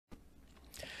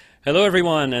Hello,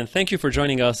 everyone, and thank you for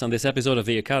joining us on this episode of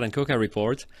the Akkad and Koch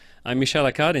Report. I'm Michel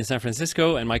Akkad in San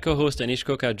Francisco, and my co-host Anish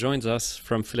Koch joins us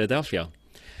from Philadelphia.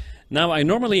 Now, I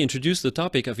normally introduce the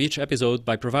topic of each episode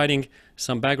by providing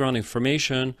some background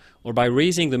information or by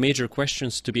raising the major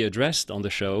questions to be addressed on the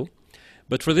show.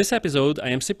 But for this episode, I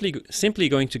am simply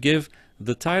going to give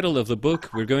the title of the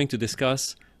book we're going to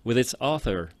discuss with its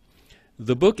author.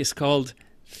 The book is called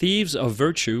Thieves of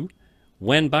Virtue: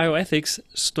 When Bioethics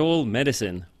Stole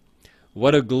Medicine.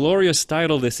 What a glorious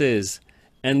title this is,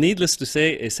 and needless to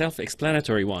say, a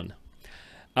self-explanatory one.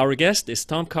 Our guest is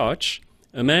Tom Koch,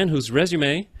 a man whose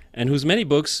resume and whose many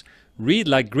books read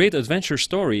like great adventure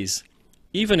stories,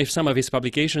 even if some of his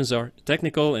publications are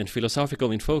technical and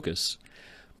philosophical in focus.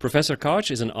 Professor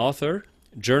Koch is an author,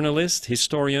 journalist,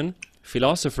 historian,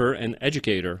 philosopher, and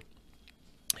educator.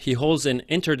 He holds an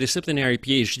interdisciplinary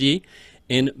PhD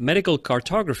in medical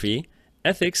cartography,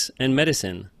 ethics, and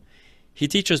medicine. He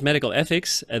teaches medical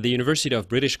ethics at the University of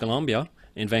British Columbia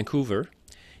in Vancouver.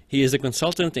 He is a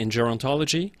consultant in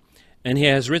gerontology, and he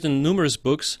has written numerous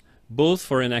books, both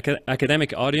for an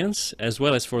academic audience as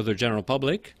well as for the general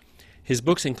public. His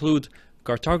books include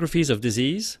Cartographies of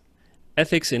Disease,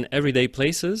 Ethics in Everyday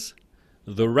Places,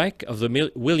 The Wreck of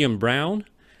the William Brown,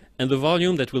 and the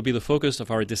volume that will be the focus of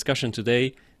our discussion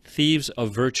today, Thieves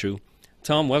of Virtue.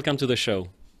 Tom, welcome to the show.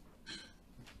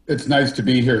 It's nice to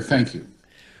be here. Thank you.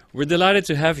 We're delighted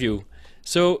to have you.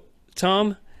 So,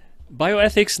 Tom,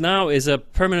 bioethics now is a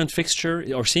permanent fixture,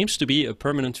 or seems to be a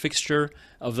permanent fixture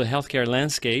of the healthcare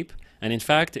landscape. And in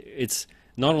fact, it's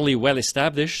not only well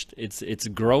established, it's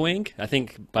growing. I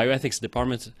think bioethics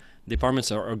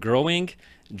departments are growing.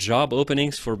 Job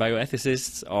openings for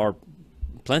bioethicists are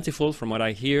plentiful from what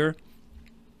I hear.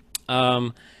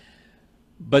 But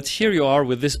here you are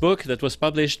with this book that was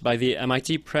published by the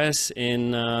MIT Press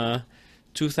in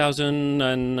 2000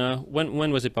 and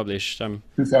when was it published?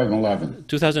 2011.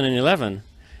 2011.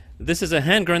 This is a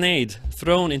hand grenade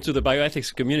thrown into the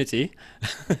bioethics community,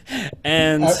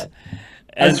 and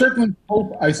I certainly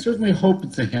hope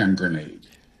it's a hand grenade.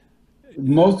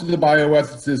 Most of the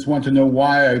bioethicists want to know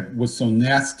why I was so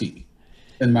nasty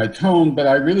in my tone, but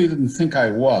I really didn't think I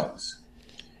was.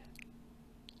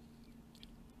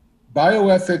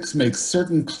 Bioethics makes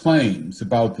certain claims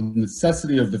about the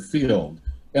necessity of the field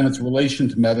and its relation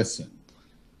to medicine,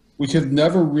 which have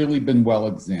never really been well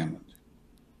examined.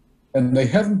 And they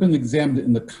haven't been examined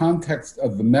in the context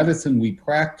of the medicine we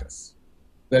practice,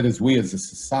 that is, we as a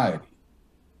society.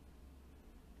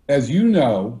 As you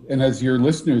know, and as your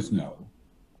listeners know,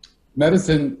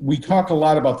 medicine, we talk a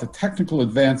lot about the technical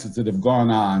advances that have gone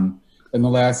on in the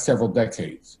last several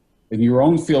decades. In your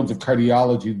own fields of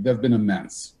cardiology, they've been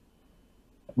immense.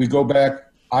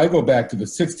 I go back to the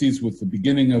 60s with the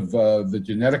beginning of the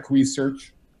genetic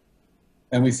research,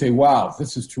 and we say, wow,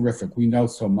 this is terrific. We know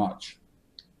so much.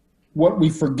 What we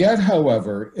forget,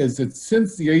 however, is that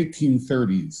since the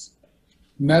 1830s,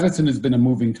 medicine has been a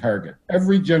moving target.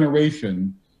 Every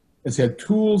generation has had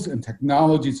tools and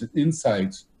technologies and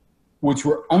insights which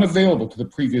were unavailable to the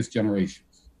previous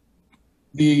generations.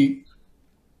 The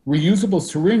reusable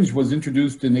syringe was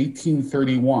introduced in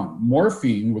 1831.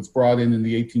 Morphine was brought in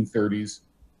the 1830s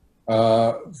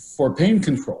for pain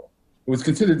control. It was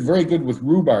considered very good with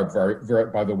rhubarb,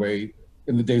 by the way,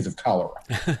 in the days of cholera.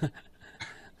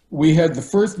 We had the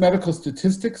first medical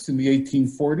statistics in the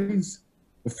 1840s,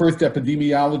 the first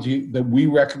epidemiology that we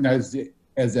recognized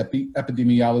as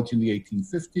epidemiology in the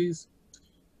 1850s.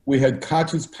 We had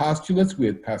Koch's postulates, we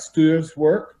had Pasteur's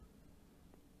work.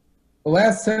 The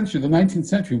last century, the 19th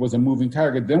century, was a moving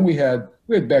target. Then we had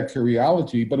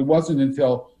bacteriology, but it wasn't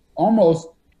until almost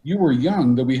you were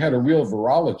young that we had a real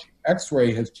virology.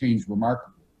 X-ray has changed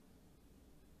remarkably.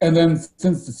 And then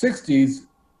since the 60s,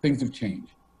 things have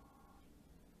changed.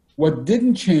 What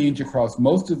didn't change across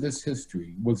most of this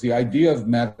history was the idea of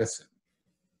medicine,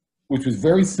 which was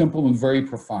very simple and very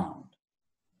profound.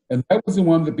 And that was the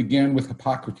one that began with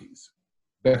Hippocrates,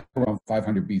 back around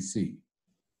 500 BC.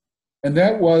 And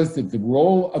that was that the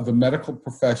role of the medical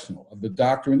professional, of the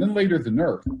doctor, and then later the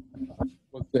nurse,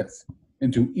 was this: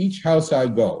 into each house I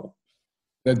go,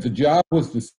 that the job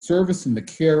was the service and the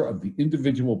care of the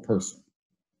individual person.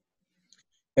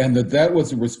 And that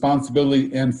was a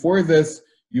responsibility. And for this,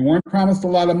 you weren't promised a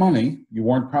lot of money. You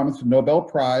weren't promised a Nobel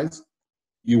Prize.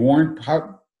 You weren't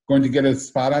going to get a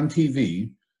spot on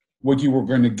TV. What you were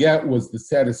going to get was the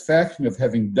satisfaction of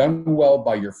having done well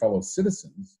by your fellow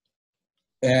citizens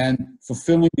and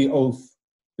fulfilling the oath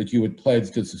that you had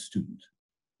pledged as a student.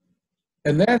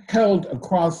 And that held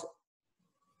across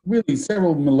really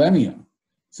several millennia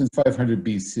since 500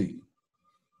 BC.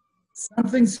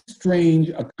 something strange,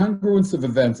 a congruence of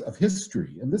events of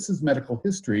history, and this is medical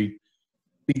history,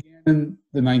 began in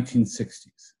the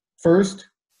 1960s. First,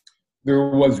 there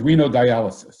was renal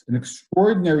dialysis, an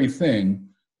extraordinary thing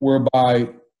whereby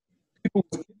people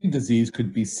with kidney disease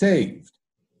could be saved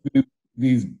through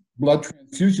these blood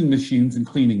transfusion machines and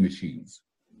cleaning machines.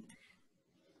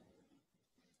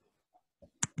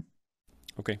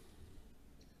 Okay.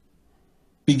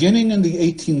 Beginning in the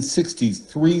 1860s,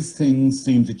 three things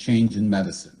seemed to change in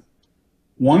medicine.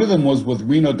 One of them was with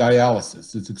renal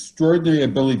dialysis, its extraordinary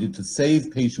ability to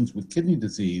save patients with kidney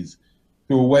disease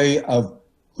through a way of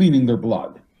cleaning their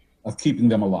blood, of keeping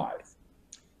them alive.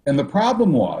 And the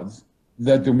problem was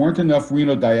that there weren't enough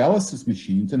renal dialysis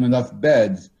machines and enough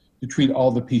beds to treat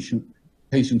all the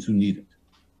patients who needed.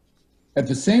 At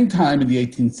the same time, in the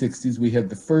 1860s, we had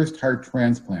the first heart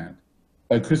transplant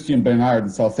by Christian Barnard in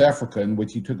South Africa, in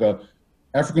which he took a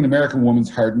African-American woman's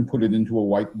heart and put it into a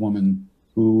white woman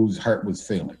whose heart was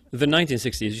failing. The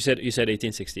 1960s, you said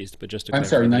 1860s, but just to I'm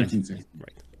sorry, 1960s.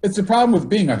 Right. It's a problem with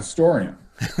being a historian.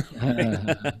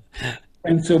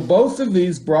 And so both of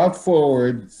these brought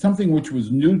forward something which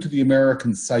was new to the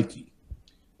American psyche,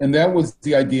 and that was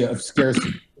the idea of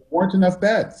scarcity. There weren't enough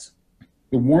beds,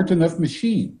 there weren't enough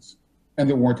machines, and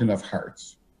there weren't enough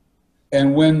hearts.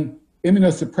 And when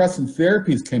immunosuppressant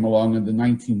therapies came along in the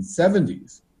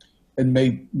 1970s and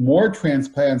made more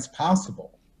transplants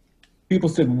possible, people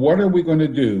said, what are we going to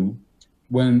do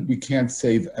when we can't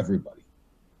save everybody?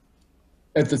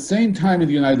 At the same time in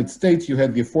the United States, you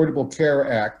had the Affordable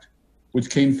Care Act, which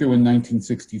came through in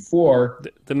 1964.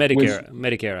 The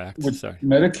Medicare Act, sorry.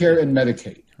 Medicare and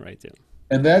Medicaid. Right, yeah.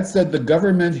 And that said the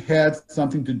government had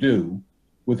something to do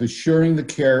with assuring the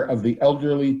care of the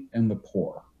elderly and the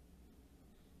poor.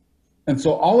 And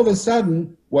so all of a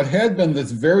sudden, what had been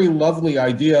this very lovely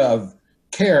idea of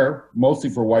care, mostly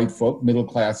for white folk,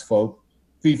 middle-class folk,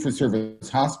 fee-for-service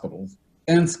hospitals,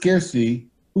 and scarcity,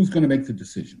 who's going to make the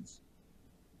decisions?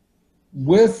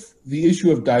 With the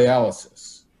issue of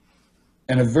dialysis,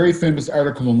 and a very famous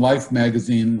article in Life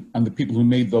magazine on the people who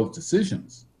made those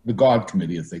decisions, the God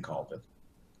Committee, as they called it,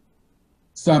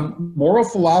 some moral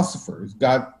philosophers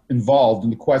got involved in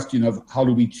the question of how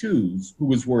do we choose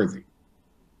who is worthy?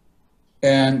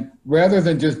 And rather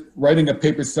than just writing a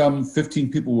paper some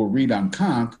 15 people will read on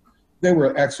Kant, they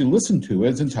were actually listened to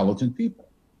as intelligent people.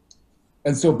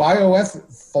 And so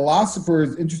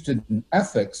philosophers interested in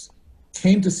ethics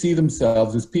came to see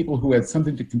themselves as people who had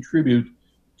something to contribute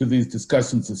to these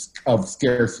discussions of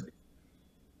scarcity.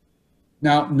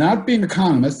 Now, not being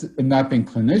economists and not being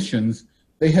clinicians,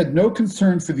 they had no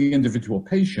concern for the individual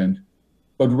patient,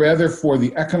 but rather for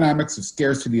the economics of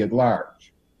scarcity at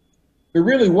large. There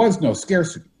really was no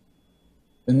scarcity.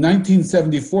 In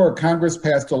 1974, Congress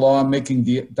passed a law making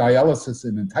dialysis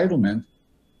an entitlement,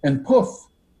 and poof,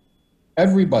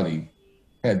 everybody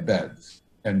had beds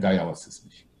and dialysis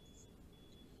machines.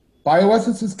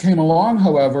 Bioethicists came along,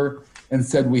 however, and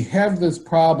said, we have this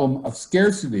problem of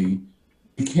scarcity,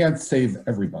 we can't save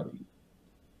everybody.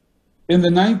 In the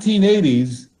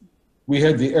 1980s, we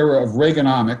had the era of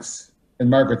Reaganomics and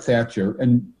Margaret Thatcher,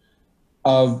 and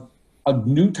of a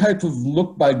new type of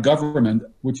look by government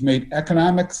which made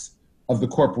economics of the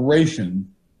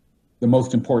corporation the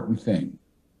most important thing.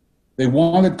 They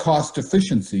wanted cost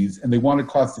efficiencies, and they wanted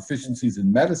cost efficiencies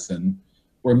in medicine,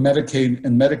 where Medicaid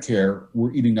and Medicare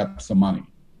were eating up some money.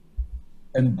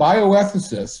 And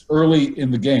bioethicists early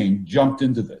in the game jumped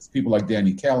into this, people like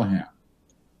Danny Callahan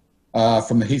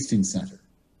from the Hastings Center.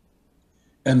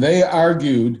 And they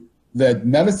argued that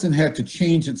medicine had to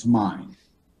change its mind.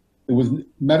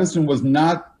 Medicine was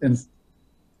not, and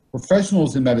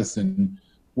professionals in medicine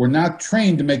were not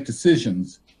trained to make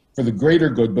decisions for the greater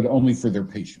good, but only for their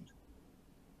patient.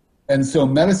 And so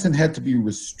medicine had to be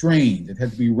restrained, it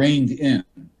had to be reined in.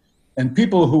 And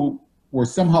people who were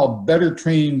somehow better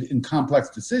trained in complex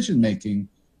decision-making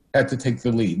had to take the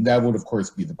lead. That would, of course,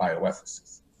 be the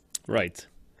bioethicists. Right.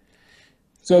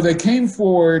 So they came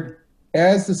forward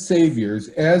as the saviors,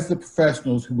 as the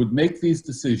professionals who would make these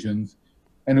decisions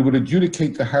and who would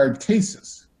adjudicate the hard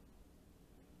cases.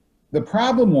 The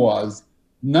problem was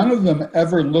none of them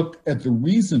ever looked at the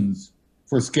reasons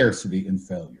for scarcity and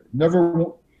failure. Never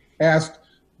asked,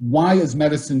 why is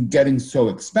medicine getting so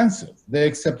expensive? They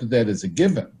accepted that as a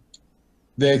given.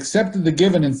 They accepted the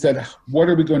given and said, what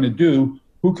are we going to do?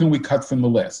 Who can we cut from the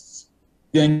lists?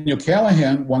 Daniel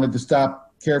Callahan wanted to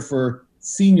stop care for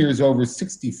seniors over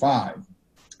 65.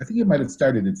 I think he might have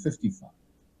started at 55.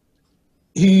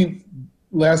 He,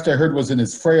 last I heard, was in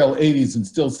his frail 80s and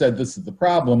still said this is the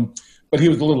problem, but he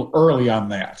was a little early on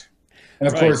that. And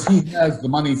of course, he has the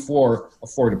money for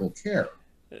affordable care.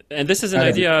 And this is an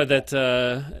idea that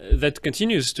that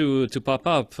continues to pop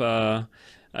up.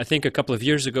 I think a couple of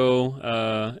years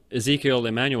ago, Ezekiel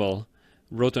Emanuel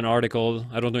wrote an article.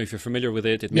 I don't know if you're familiar with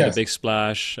it. It made a big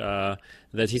splash.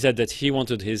 That he said that he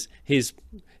wanted his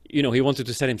he wanted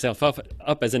to set himself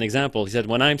up as an example. He said,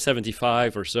 when I'm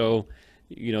 75 or so,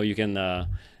 you can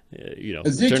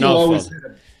Ezekiel turn off.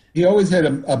 Always had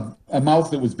a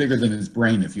mouth that was bigger than his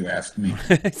brain, if you ask me.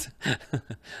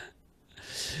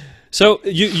 So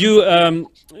you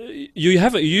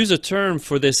use a term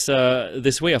for this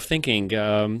this way of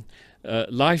thinking,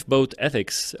 lifeboat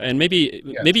ethics, and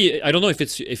maybe I don't know if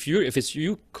it's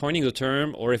you coining the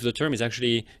term or if the term is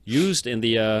actually used in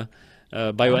the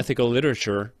bioethical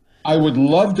literature. I would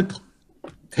love to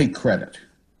take credit,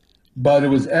 but it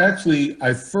was actually,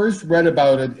 I first read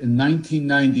about it in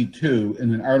 1992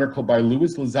 in an article by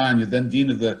Louis Lasagna, then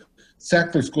dean of the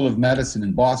Sackler School of Medicine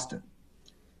in Boston,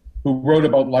 who wrote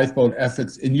about lifeboat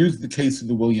ethics and used the case of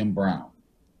the William Brown.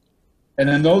 And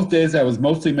in those days, I was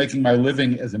mostly making my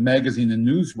living as a magazine and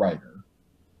news writer.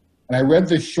 And I read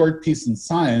this short piece in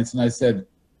Science, and I said,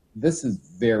 this is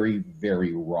very,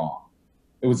 very wrong.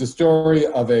 It was a story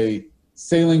of a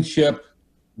sailing ship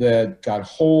that got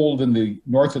holed in the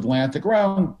North Atlantic,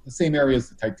 around the same area as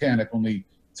the Titanic, only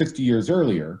 60 years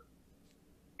earlier.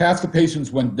 Half the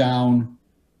patients went down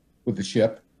with the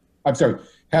ship. I'm sorry,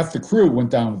 half the crew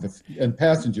went down with and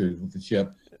passengers with the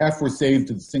ship. Half were saved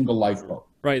to the single lifeboat.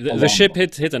 Right, the ship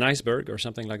hit an iceberg or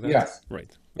something like that? Yes. Right.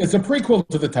 It's a prequel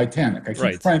to the Titanic. I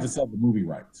keep trying to sell the movie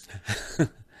rights.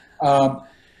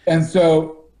 And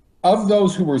so, of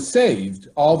those who were saved,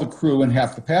 all the crew and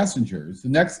half the passengers, the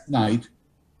next night,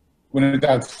 when it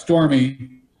got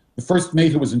stormy, the first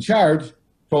mate who was in charge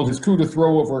told his crew to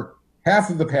throw over half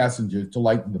of the passengers to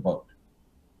lighten the boat.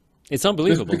 It's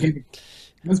unbelievable.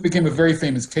 This became a very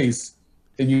famous case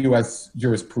in U.S.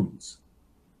 jurisprudence.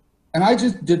 And I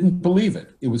just didn't believe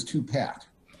it. It was too pat.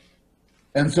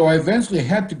 And so I eventually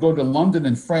had to go to London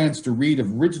and France to read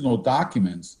original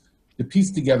documents to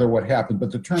piece together what happened.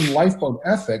 But the term lifeboat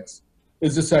ethics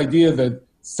is this idea that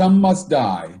some must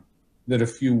die, that a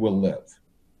few will live.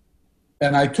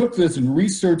 And I took this and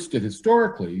researched it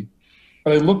historically,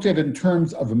 but I looked at it in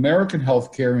terms of American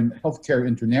healthcare and healthcare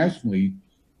internationally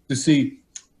to see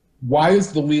why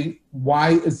is the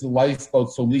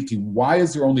lifeboat so leaky? Why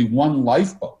is there only one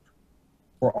lifeboat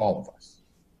for all of us?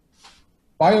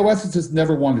 Bioethicists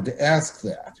never wanted to ask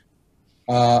that.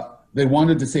 They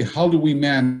wanted to say, how do we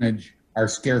manage our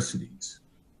scarcities?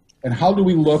 And how do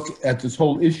we look at this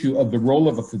whole issue of the role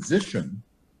of a physician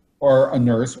or a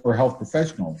nurse or health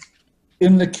professional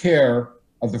in the care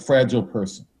of the fragile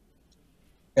person?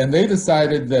 And they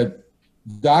decided that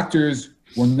doctors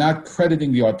were not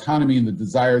crediting the autonomy and the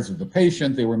desires of the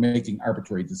patient. They were making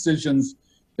arbitrary decisions.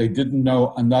 They didn't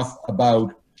know enough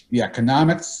about the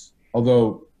economics,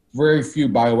 although very few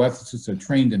bioethicists are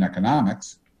trained in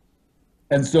economics.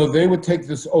 And so they would take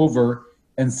this over.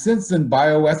 And since then,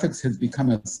 bioethics has become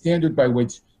a standard by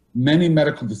which many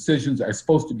medical decisions are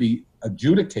supposed to be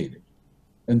adjudicated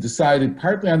and decided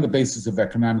partly on the basis of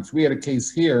economics. We had a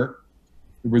case here,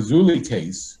 the Resumé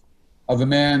case, of a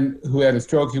man who had a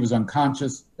stroke. He was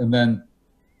unconscious and then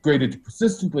graded to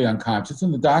persistently unconscious,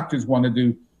 and the doctors wanted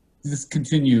to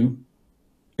discontinue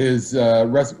his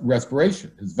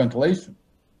respiration, his ventilation.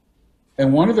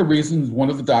 And one of the reasons one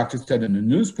of the doctors said in a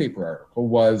newspaper article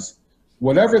was,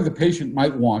 whatever the patient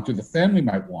might want or the family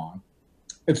might want,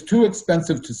 it's too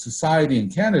expensive to society in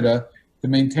Canada to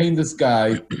maintain this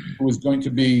guy who is going to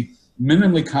be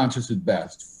minimally conscious at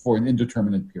best for an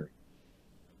indeterminate period.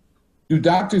 Do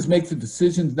doctors make the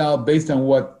decisions now based on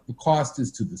what the cost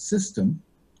is to the system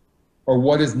or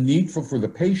what is needful for the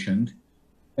patient?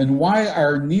 And why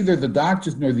are neither the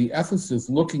doctors nor the ethicists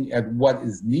looking at what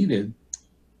is needed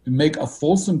to make a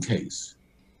fulsome case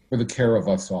for the care of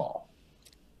us all?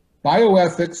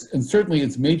 Bioethics, and certainly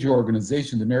its major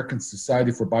organization, the American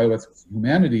Society for Bioethics and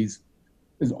Humanities,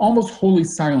 is almost wholly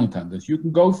silent on this. You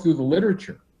can go through the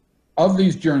literature of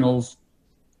these journals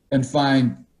and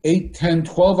find 8, 10,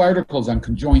 12 articles on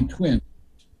conjoined twins,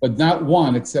 but not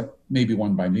one, except maybe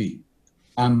one by me,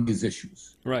 on these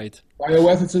issues. Right.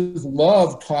 Bioethicists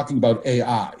love talking about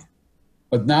AI,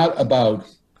 but not about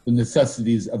the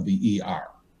necessities of the ER.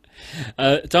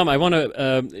 Tom, I want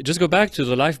to just go back to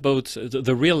the lifeboat,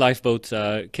 the real lifeboat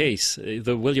case,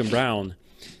 the William Brown,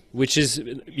 which is,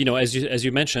 as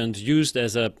you mentioned, used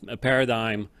as a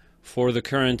paradigm for the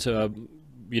current,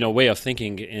 way of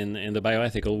thinking in the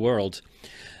bioethical world.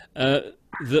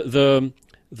 The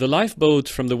lifeboat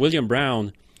from the William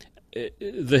Brown,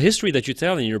 the history that you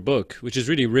tell in your book, which is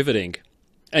really riveting,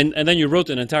 and then you wrote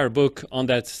an entire book on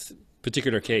that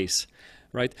particular case.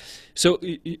 right? So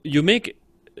you make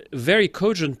very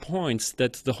cogent points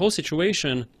that the whole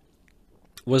situation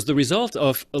was the result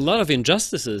of a lot of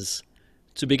injustices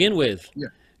to begin with. Yeah.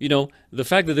 You know, the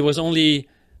fact that there was only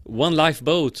one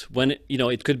lifeboat when, you know,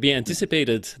 it could be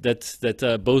anticipated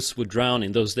that boats would drown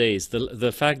in those days.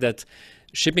 The fact that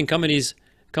shipping companies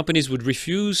would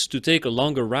refuse to take a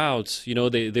longer route. You know,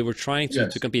 they were trying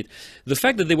to compete. The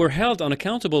fact that they were held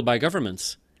unaccountable by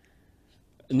governments,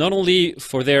 not only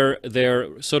for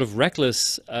their sort of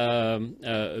reckless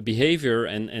behavior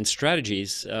and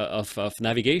strategies of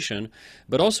navigation,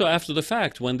 but also after the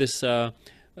fact when this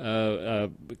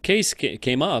case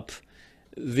came up,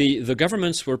 the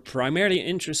governments were primarily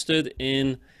interested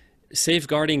in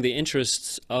safeguarding the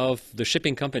interests of the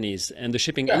shipping companies and the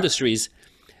shipping industries,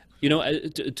 you know,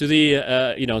 at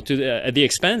the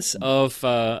expense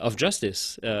of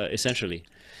justice, essentially.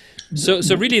 So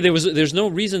really, there's no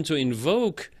reason to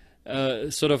invoke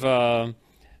to throw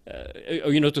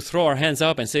our hands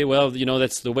up and say, well, you know,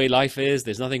 that's the way life is.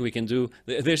 There's nothing we can do.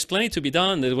 There's plenty to be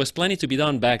done. There was plenty to be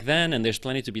done back then, and there's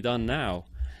plenty to be done now.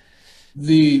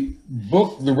 The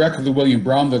book, The Wreck of the William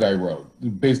Brown, that I wrote,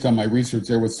 based on my research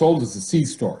there, was sold as a sea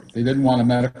story. They didn't want a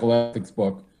medical ethics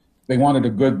book. They wanted a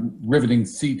good, riveting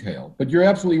sea tale. But you're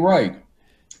absolutely right.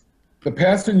 The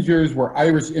passengers were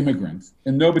Irish immigrants,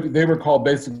 and they were called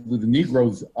basically the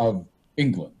Negroes of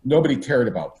England. Nobody cared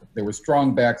about them. They were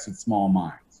strong backs at small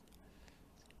mines.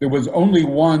 There was only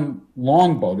one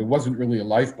longboat, it wasn't really a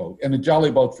lifeboat, and a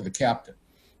jolly boat for the captain,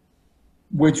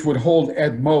 which would hold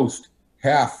at most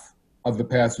half of the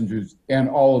passengers and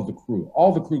all of the crew.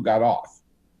 All the crew got off.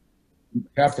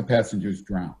 Half the passengers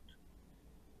drowned.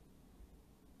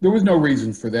 There was no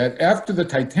reason for that. After the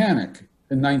Titanic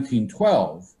in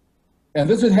 1912, and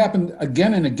this had happened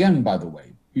again and again, by the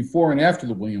way, before and after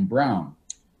the William Brown,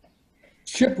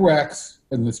 shipwrecks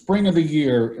in the spring of the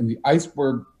year in the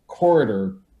iceberg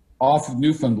corridor off of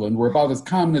Newfoundland were about as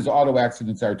common as auto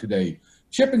accidents are today.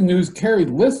 Shipping News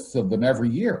carried lists of them every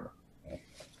year.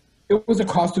 It was a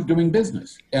cost of doing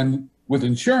business. And with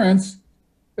insurance,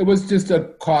 it was just a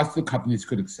cost the companies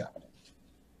could accept.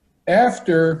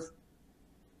 After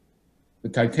the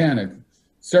Titanic,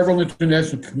 several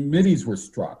international committees were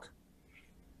struck.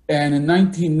 And in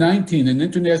 1919, an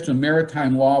international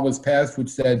maritime law was passed which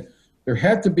said there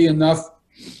had to be enough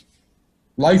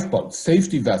lifeboats,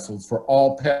 safety vessels for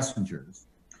all passengers.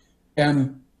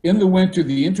 And in the winter,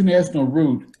 the international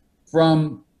route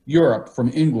from Europe,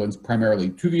 from England primarily,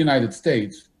 to the United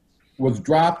States was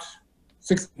dropped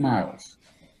 60 miles.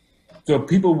 So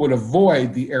people would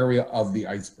avoid the area of the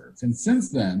icebergs. And since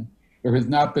then, there has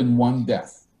not been one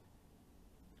death.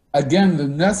 Again, the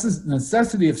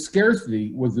necessity of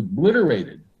scarcity was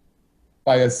obliterated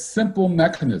by a simple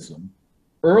mechanism.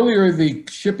 Earlier, the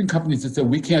shipping companies had said,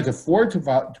 we can't afford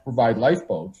to provide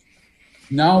lifeboats.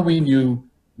 Now we knew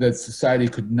that society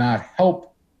could not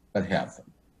help but have them.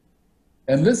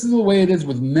 And this is the way it is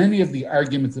with many of the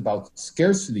arguments about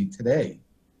scarcity today.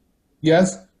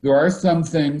 Yes, there are some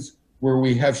things where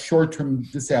we have short-term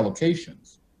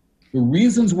disallocations. The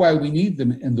reasons why we need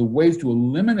them and the ways to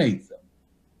eliminate them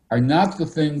are not the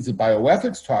things that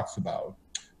bioethics talks about,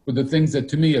 but the things that,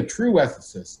 to me, a true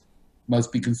ethicist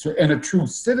must be concerned, and a true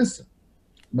citizen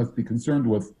must be concerned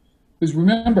with. Because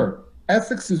remember,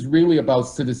 ethics is really about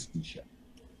citizenship.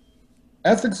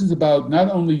 Ethics is about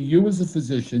not only you as a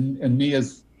physician and me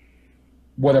as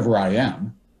whatever I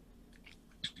am,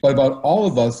 but about all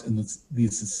of us in the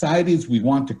societies we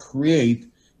want to create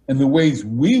and the ways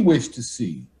we wish to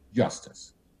see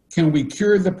justice. Can we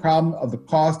cure the problem of the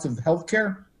cost of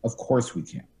healthcare? Of course we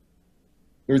can.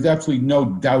 There's absolutely no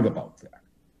doubt about that.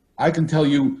 I can tell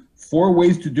you 4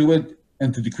 ways to do it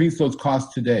and to decrease those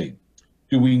costs today.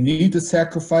 Do we need to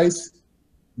sacrifice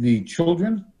the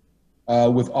children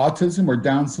with autism or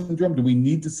Down syndrome? Do we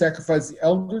need to sacrifice the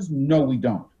elders? No, we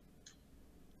don't.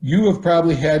 You have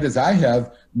probably had, as I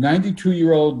have,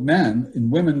 92-year-old men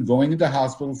and women going into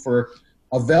hospital for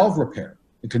a valve repair.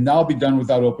 It can now be done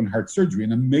without open heart surgery,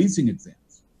 an amazing advance.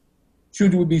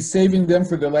 Should we be saving them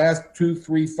for the last 2,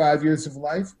 3, 5 years of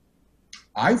life?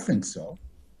 I think so.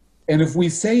 And if we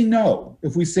say no,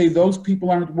 if we say those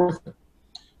people aren't worth it,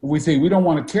 if we say we don't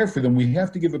want to care for them, we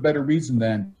have to give a better reason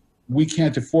than we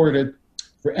can't afford it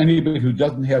for anybody who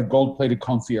doesn't have gold-plated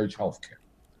concierge health care.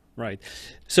 Right.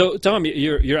 So, Tom,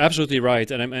 you're absolutely right,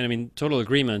 and I'm in total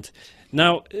agreement.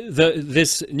 Now,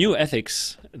 this new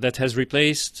ethics that has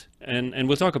replaced, and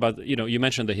we'll talk about, you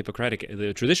mentioned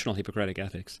the traditional Hippocratic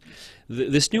ethics.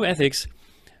 This new ethics,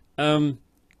 in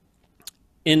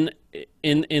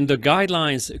the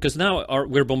guidelines, because now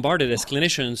we're bombarded as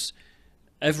clinicians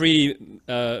every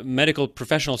medical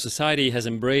professional society has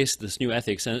embraced this new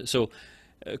ethics, and so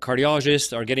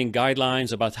cardiologists are getting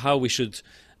guidelines about how we should,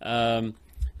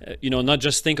 not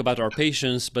just think about our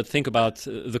patients, but think about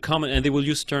the common, and they will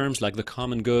use terms like the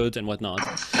common good and whatnot.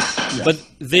 Yeah. But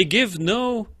they give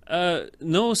no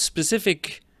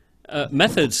specific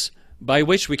methods by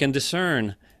which we can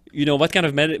discern, what kind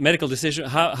of medical decision,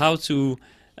 how to,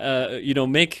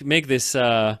 make this.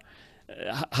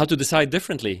 How to decide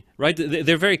differently, right?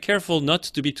 They're very careful not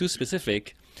to be too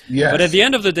specific. Yes. But at the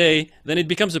end of the day, then it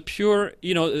becomes a pure,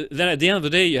 then at the end of the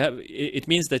day, it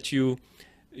means that you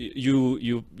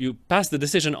pass the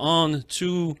decision on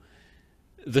to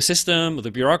the system,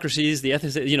 the bureaucracies, the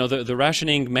ethics, the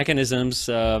rationing mechanisms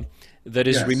that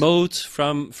is yes. remote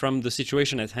from the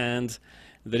situation at hand,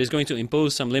 that is going to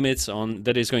impose some limits on,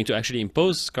 that is going to actually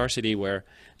impose scarcity where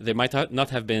there might not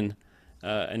have been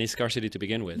any scarcity to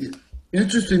begin with.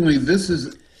 Interestingly, this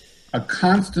is a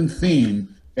constant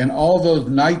theme in all those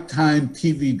nighttime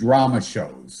TV drama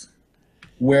shows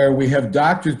where we have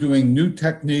doctors doing new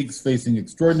techniques facing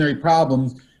extraordinary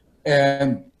problems.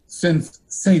 And since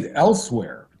St.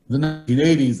 Elsewhere, the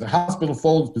 1980s, the hospital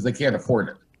folds because they can't afford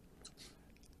it.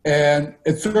 And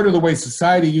it's sort of the way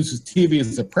society uses TV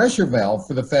as a pressure valve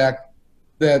for the fact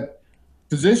that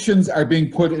physicians are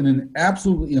being put in an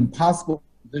absolutely impossible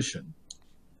position.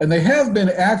 And they have been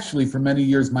actually for many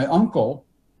years. My uncle,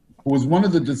 who was one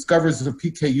of the discoverers of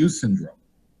PKU syndrome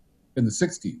in the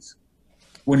 60s,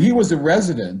 when he was a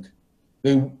resident,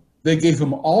 they gave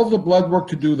him all the blood work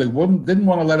to do. They didn't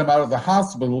want to let him out of the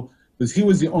hospital because he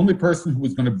was the only person who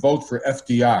was going to vote for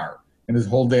FDR in his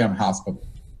whole damn hospital.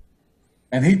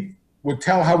 And he would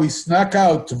tell how he snuck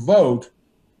out to vote.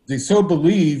 They so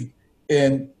believed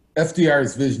in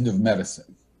FDR's vision of medicine.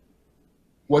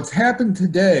 What's happened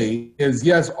today is,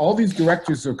 yes, all these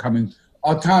directives are coming.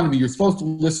 Autonomy, you're supposed to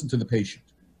listen to the patient,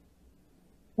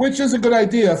 which is a good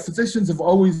idea. Physicians have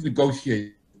always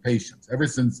negotiated with patients ever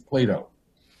since Plato.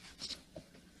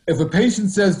 If a patient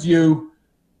says to you,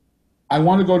 I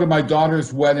want to go to my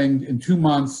daughter's wedding in 2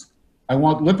 months, I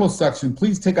want liposuction,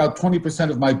 please take out 20%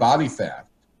 of my body fat.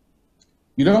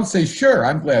 You don't say, sure,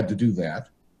 I'm glad to do that,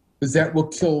 because that will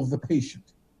kill the patient.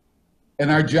 And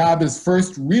our job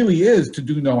really is to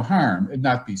do no harm and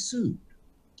not be sued.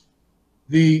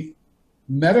 The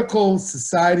medical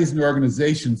societies and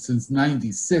organizations since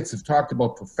 '96 have talked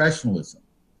about professionalism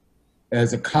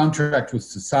as a contract with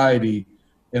society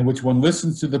in which one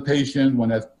listens to the patient, one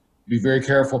has to be very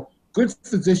careful. Good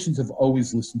physicians have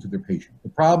always listened to their patient. The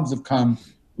problems have come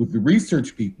with the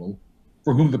research people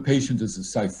for whom the patient is a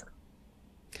cipher.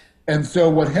 And so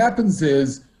what happens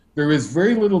is, there is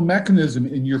very little mechanism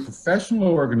in your professional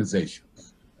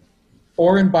organizations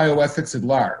or in bioethics at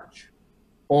large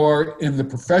or in the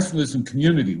professionalism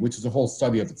community, which is a whole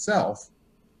study of itself,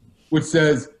 which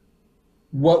says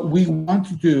what we want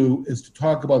to do is to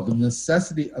talk about the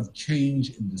necessity of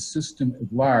change in the system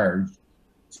at large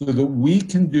so that we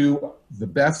can do the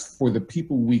best for the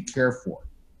people we care for.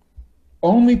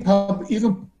 Only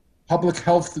even public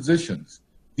health physicians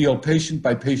deal patient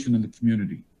by patient in the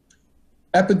community.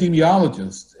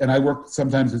 Epidemiologists, and I work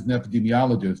sometimes as an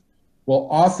epidemiologist, will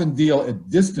often deal at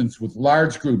distance with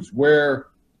large groups. Where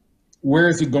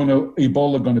is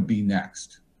Ebola going to be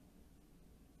next?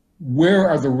 Where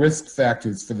are the risk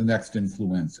factors for the next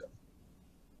influenza?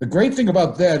 The great thing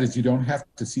about that is you don't have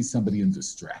to see somebody in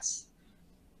distress.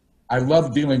 I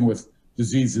love dealing with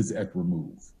diseases at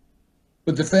remove.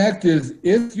 But the fact is,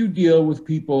 if you deal with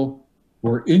people who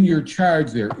are in your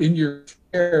charge, they're in your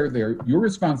care, they're your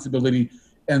responsibility,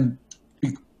 and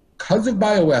because of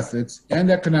bioethics and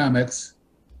economics,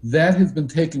 that has been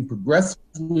taken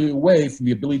progressively away from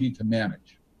the ability to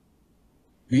manage.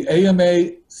 The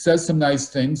AMA says some nice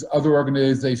things, other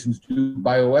organizations do.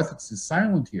 Bioethics is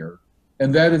silent here,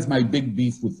 and that is my big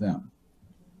beef with them.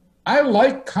 I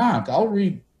like Kant. I'll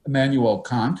read Immanuel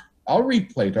Kant. I'll read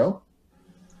Plato.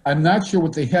 I'm not sure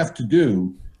what they have to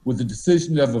do with the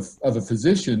decision of a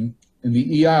physician in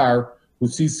the ER who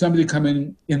sees somebody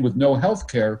coming in with no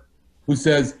health care, who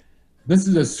says, this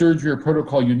is a surgery or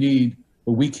protocol you need,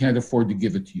 but we can't afford to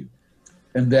give it to you.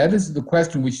 And that is the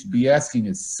question we should be asking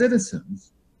as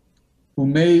citizens who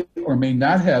may or may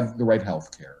not have the right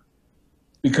health care,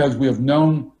 because we have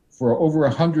known for over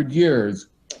 100 years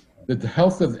that the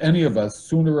health of any of us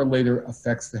sooner or later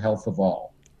affects the health of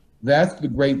all. That's the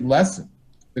great lesson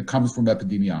that comes from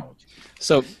epidemiology.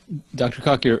 So, Dr.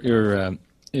 Koch, you're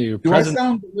Do I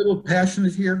sound a little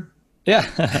passionate here? Yeah,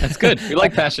 that's good. We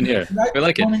like passion here. We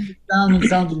like it. Down and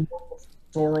sounding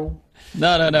sorrow.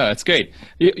 No, it's great.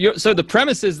 So the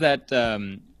premise is that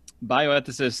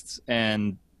bioethicists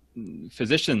and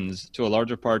physicians, to a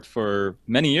larger part, for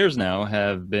many years now,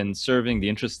 have been serving the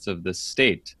interests of the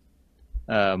state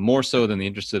more so than the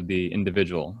interests of the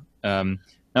individual. Now,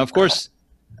 of course,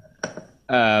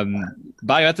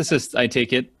 bioethicists, I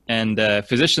take it, and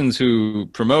physicians who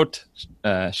promote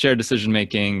shared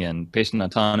decision-making and patient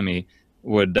autonomy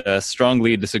would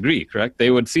strongly disagree, correct?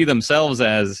 They would see themselves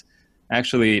as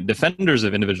actually defenders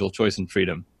of individual choice and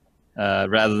freedom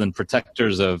rather than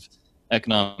protectors of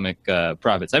economic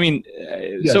profits. I mean,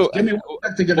 yes, so... Jimmy, we'll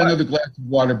have to get another glass of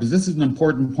water, because this is an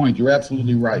important point. You're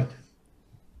absolutely right.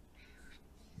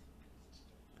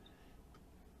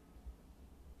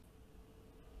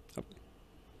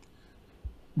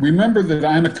 Remember that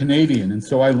I'm a Canadian, and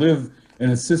so I live in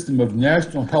a system of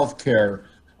national health care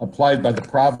applied by the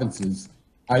provinces.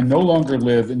 I no longer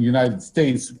live in the United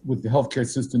States with the healthcare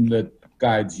system that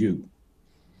guides you.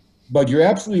 But you're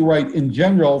absolutely right. In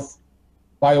general,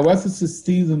 bioethicists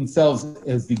see themselves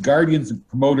as the guardians and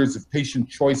promoters of patient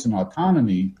choice and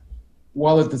autonomy,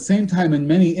 while at the same time, in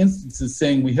many instances,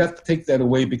 saying we have to take that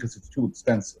away because it's too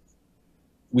expensive.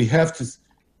 We have to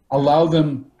allow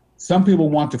them. Some people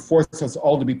want to force us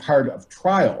all to be part of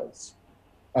trials,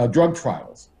 drug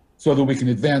trials, so that we can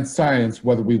advance science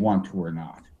whether we want to or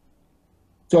not.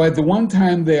 So at the one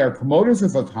time, they are promoters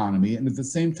of autonomy, and at the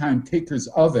same time, takers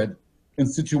of it in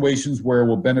situations where it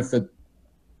will benefit,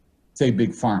 say,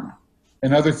 big pharma.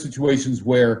 In other situations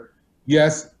where,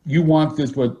 yes, you want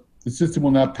this, but the system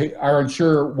will not pay, our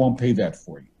insurer won't pay that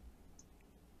for you.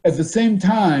 At the same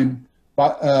time,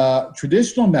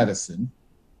 traditional medicine,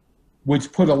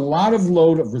 which put a lot of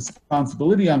load of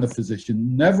responsibility on the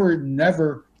physician,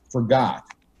 never forgot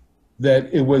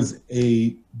that it was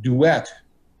a duet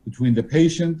between the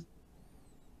patient,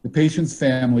 the patient's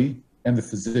family, and the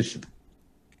physician.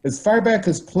 As far back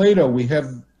as Plato, we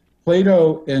have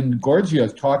Plato and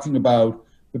Gorgias talking about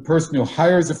the person who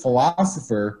hires a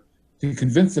philosopher to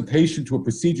convince the patient to a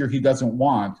procedure he doesn't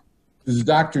want, because the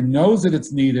doctor knows that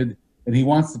it's needed, and he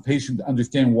wants the patient to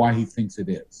understand why he thinks it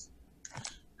is.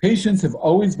 Patients have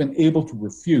always been able to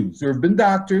refuse. There have been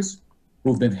doctors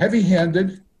who have been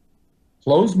heavy-handed,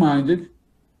 closed-minded,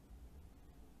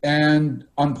 and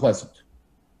unpleasant.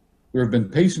 There have been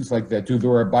patients like that too. There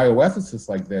are bioethicists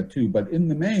like that too. But in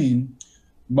the main,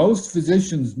 most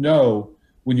physicians know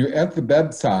when you're at the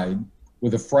bedside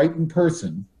with a frightened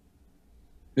person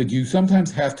that you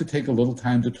sometimes have to take a little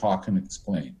time to talk and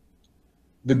explain.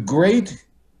 The great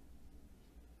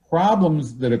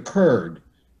problems that occurred,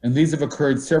 and these have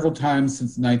occurred several times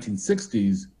since the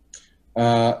 1960s,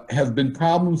 have been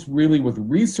problems really with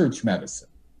research medicine,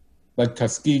 like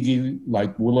Tuskegee,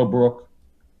 like Willowbrook,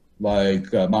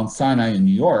 like Mount Sinai in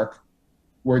New York,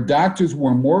 where doctors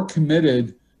were more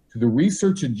committed to the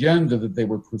research agenda that they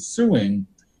were pursuing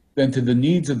than to the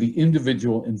needs of the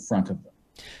individual in front of them.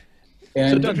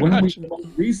 And so when we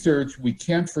research, we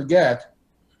can't forget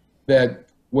that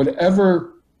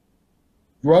whatever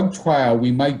drug trial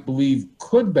we might believe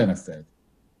could benefit,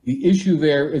 the issue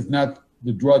there is not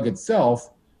the drug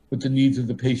itself, but the needs of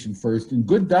the patient first. And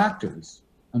good doctors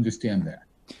understand that.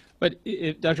 But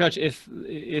Dr. Koch, if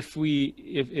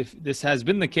this has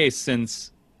been the case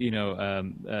since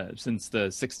since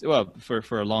the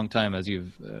for a long time, as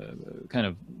you've kind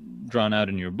of drawn out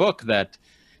in your book, that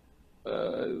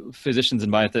physicians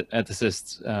and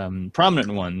bioethicists,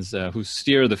 prominent ones who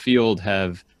steer the field,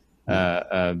 have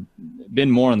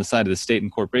been more on the side of the state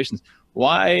and corporations.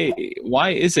 Why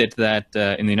is it that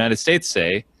in the United States,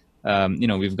 say,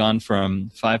 we've gone from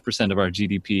 5% of our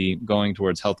GDP going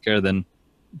towards healthcare, then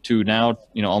to now,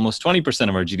 almost 20%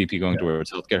 of our GDP going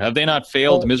towards healthcare? Have they not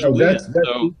failed miserably?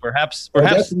 So perhaps.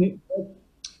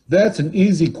 That's an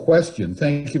easy question.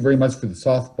 Thank you very much for the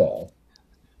softball.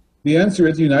 The answer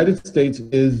is the United States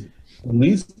is the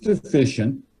least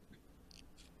efficient,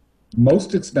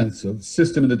 most expensive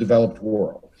system in the developed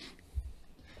world.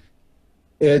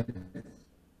 But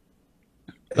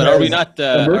are we not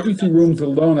emergency rooms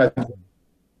alone? I think.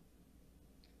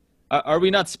 Are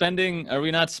we not spending? I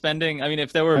mean,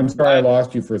 if there were. I'm sorry, I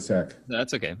lost you for a sec.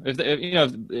 That's okay. If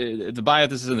the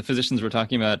bioethicists and the physicians we're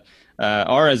talking about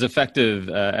are as effective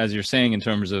as you're saying in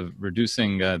terms of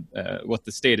reducing what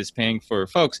the state is paying for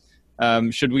folks,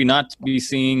 should we not be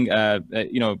seeing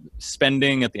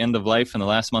spending at the end of life and the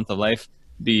last month of life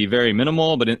be very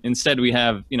minimal? But instead, we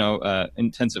have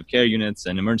intensive care units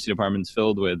and emergency departments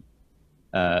filled with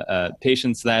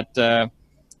patients that. That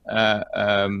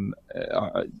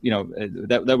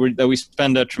we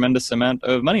spend a tremendous amount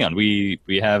of money on. We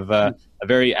have a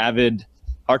very avid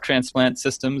heart transplant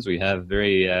systems. We have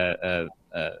very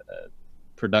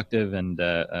productive and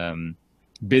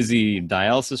busy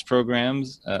dialysis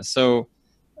programs. So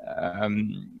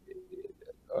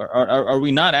are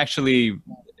we not actually?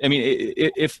 I mean,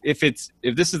 if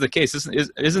this is the case,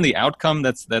 isn't the outcome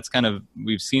that's kind of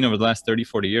we've seen over the last 30,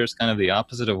 40 years kind of the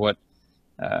opposite of what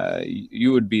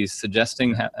you would be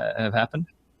suggesting have happened?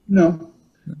 No.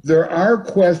 There are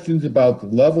questions about the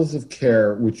levels of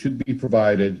care which should be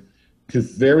provided to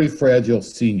very fragile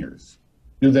seniors.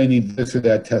 Do they need this or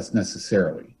that test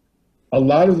necessarily? A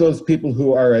lot of those people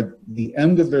who are at the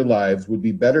end of their lives would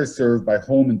be better served by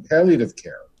home and palliative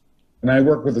care. And I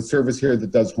work with a service here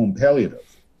that does home palliative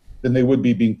than they would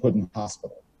be being put in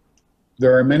hospital.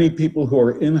 There are many people who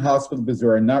are in hospital because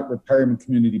there are not retirement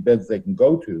community beds they can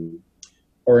go to,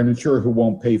 or an insurer who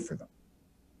won't pay for them.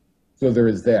 So there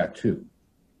is that too.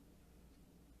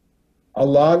 A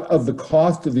lot of the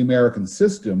cost of the American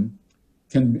system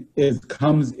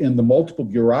comes in the multiple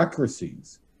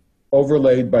bureaucracies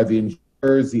overlaid by the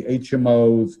insurers, the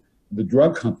HMOs, the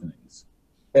drug companies,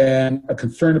 and a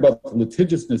concern about the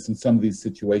litigiousness in some of these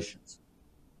situations.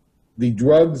 The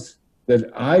drugs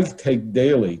that I take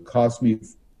daily cost me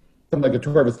something like a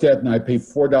atorvastatin. I pay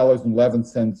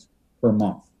 $4.11 per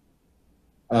month.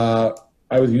 I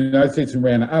was in the United States and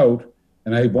ran out,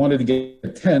 and I wanted to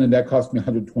get 10, and that cost me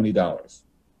 $120.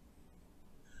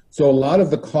 So a lot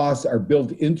of the costs are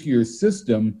built into your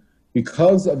system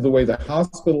because of the way the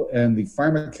hospital and the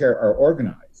pharmacare are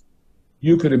organized.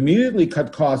 You could immediately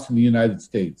cut costs in the United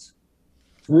States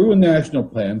through a national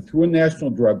plan, through a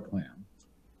national drug plan,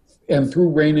 and through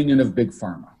reining in of big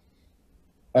pharma.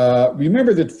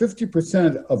 Remember that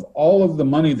 50% of all of the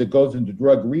money that goes into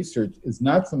drug research is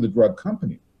not from the drug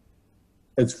company.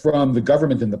 It's from the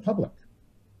government and the public.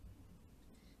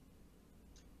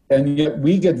 And yet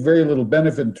we get very little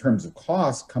benefit in terms of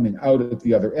costs coming out at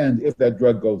the other end if that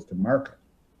drug goes to market.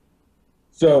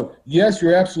 So yes,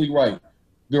 you're absolutely right.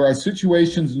 There are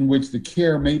situations in which the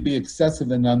care may be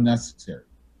excessive and unnecessary.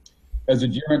 As a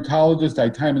gerontologist, I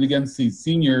time and again see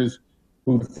seniors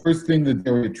who the first thing that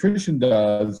their pediatrician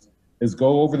does is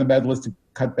go over the med list and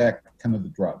cut back kind of the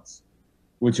drugs,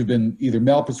 which have been either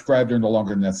malprescribed or no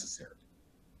longer necessary.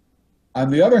 On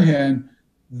the other hand,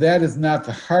 that is not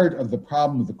the heart of the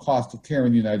problem of the cost of care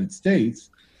in the United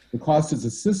States. The cost is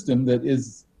a system that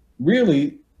is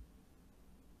really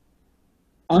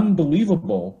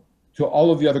unbelievable to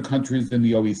all of the other countries in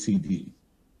the OECD.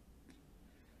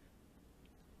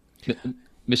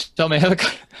 Michelle may have a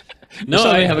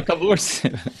couple words.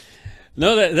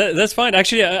 No, that's fine.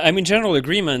 Actually, I'm in general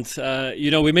agreement.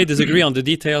 We may disagree on the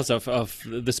details of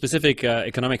the specific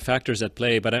economic factors at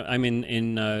play, but I'm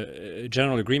in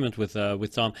general agreement with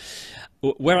Tom.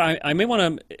 Where I may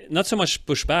want to not so much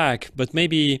push back, but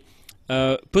maybe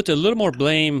put a little more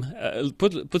blame,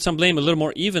 put some blame a little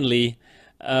more evenly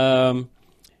on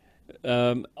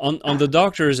the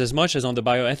doctors as much as on the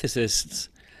bioethicists.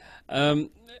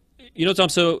 Tom,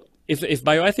 so if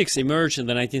bioethics emerged in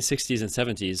the 1960s and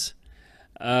 70s,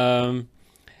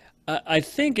 I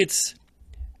think it's,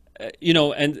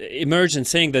 and emerged in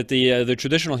saying that the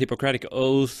traditional Hippocratic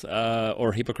Oath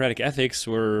or Hippocratic ethics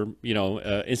were,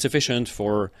 insufficient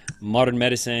for modern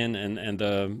medicine and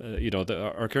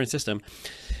our current system.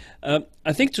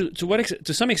 I think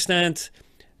to some extent,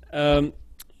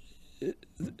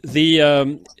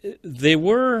 they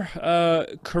were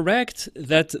correct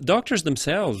that doctors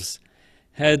themselves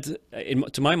had,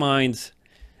 to my mind,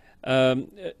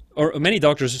 or many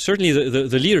doctors, certainly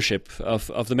the leadership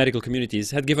of the medical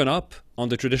communities, had given up on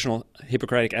the traditional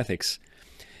Hippocratic ethics.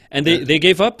 And they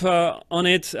gave up on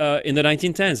it in the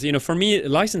 1910s. For me,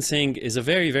 licensing is a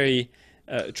very, very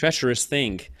treacherous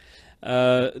thing.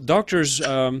 Doctors,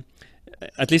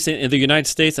 at least in the United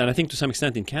States, and I think to some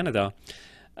extent in Canada,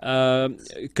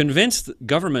 convinced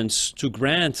governments to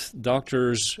grant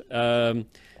doctors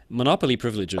monopoly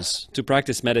privileges to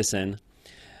practice medicine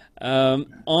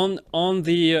on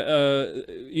the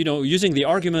using the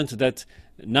argument that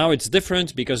now it's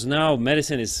different because now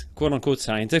medicine is quote unquote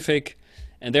scientific,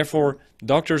 and therefore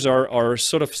doctors are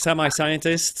sort of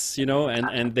semi-scientists,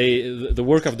 and the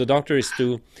work of the doctor is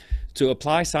to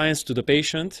apply science to the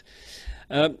patient.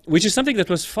 Which is something that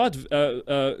was fought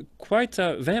quite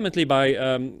vehemently by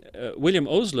William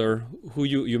Osler, who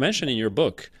you mentioned in your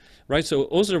book, right? So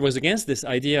Osler was against this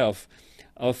idea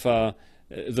of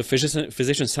the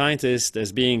physician scientist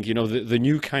as being, the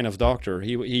new kind of doctor.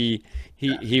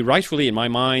 He rightfully, in my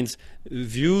mind,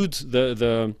 viewed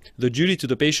the duty to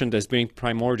the patient as being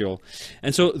primordial,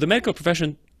 and so the medical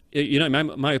profession, in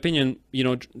my opinion,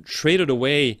 traded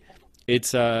away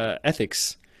its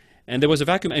ethics. And there was a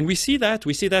vacuum, and we see that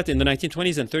in the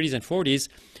 1920s and 30s and 40s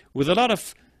with a lot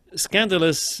of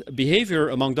scandalous behavior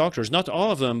among doctors, not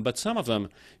all of them, but some of them,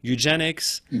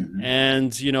 eugenics,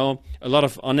 and, you know, a lot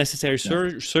of unnecessary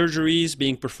surgeries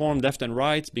being performed left and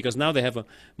right, because now they have a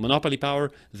monopoly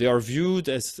power. They are viewed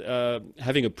as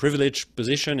having a privileged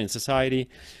position in society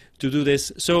to do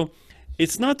this. So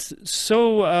it's not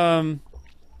so...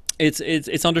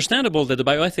 It's understandable that the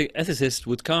bioethicist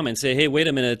would come and say, hey, wait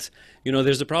a minute, you know,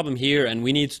 there's a problem here and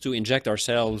we need to inject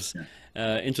ourselves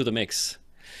into the mix.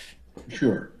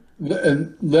 Sure.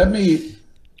 And let me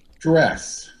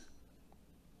stress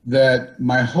that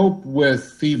my hope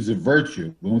with Thieves of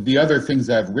Virtue, and with the other things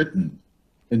I've written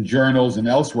in journals and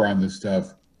elsewhere on this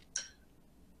stuff,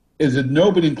 is that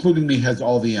nobody, including me, has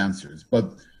all the answers.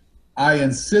 But I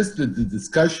insist that the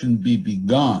discussion be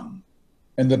begun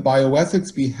and that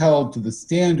bioethics be held to the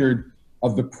standard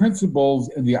of the principles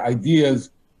and the ideas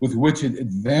with which it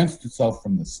advanced itself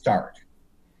from the start.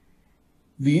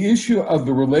 The issue of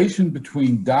the relation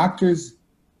between doctors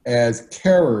as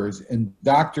carers and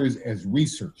doctors as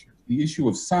researchers, the issue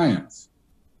of science,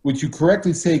 which you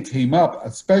correctly say came up,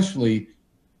 especially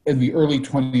in the early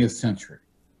 20th century,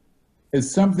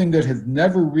 is something that has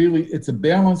never really, it's a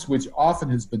balance which often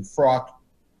has been fraught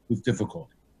with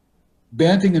difficulty.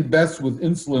 Banting and Best with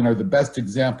insulin are the best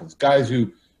examples. Guys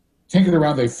who tinkered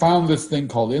around, they found this thing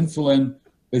called insulin.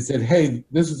 They said, hey,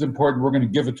 this is important, we're going to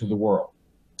give it to the world.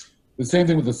 The same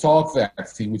thing with the Salk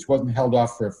vaccine, which wasn't held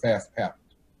off for a fast patent.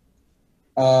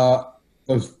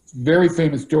 The very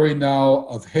famous story now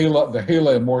of the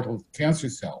HeLa immortal cancer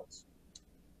cells.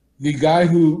 The guy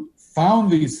who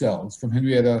found these cells from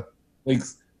Henrietta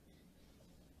Lakes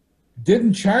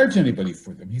didn't charge anybody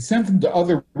for them. He sent them to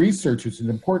other researchers as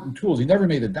important tools. He never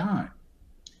made a dime.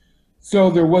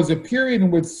 So there was a period in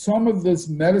which some of this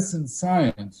medicine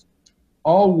science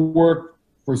all worked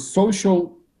for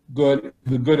social good,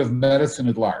 the good of medicine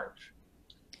at large.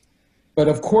 But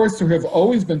of course, there have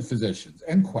always been physicians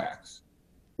and quacks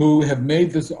who have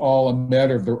made this all a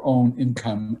matter of their own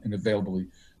income and availability.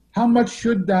 How much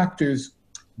should doctors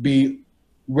be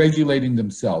regulating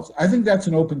themselves? I think that's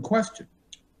an open question.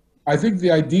 I think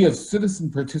the idea of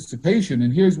citizen participation,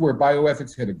 and here's where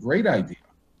bioethics had a great idea,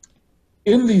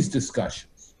 in these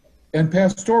discussions, and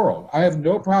pastoral. I have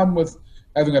no problem with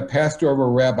having a pastor or a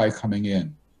rabbi coming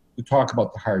in to talk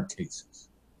about the hard cases.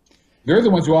 They're the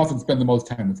ones who often spend the most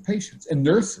time with patients, and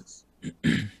nurses.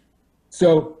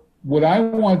 So what I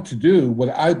want to do, what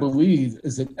I believe,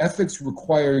 is that ethics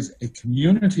requires a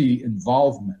community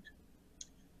involvement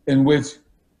in which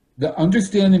the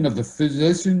understanding of the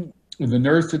physician, of the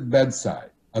nurse at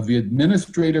bedside, of the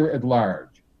administrator at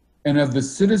large, and of the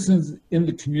citizens in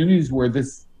the communities where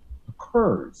this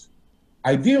occurs,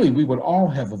 ideally we would all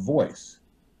have a voice.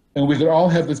 And we could all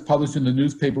have this published in the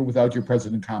newspaper without your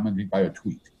president commenting by a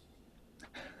tweet.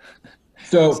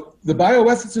 So the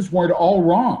bioethicists weren't all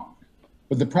wrong,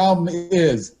 but the problem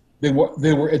is they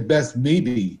were at best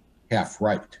maybe half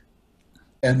right.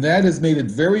 And that has made it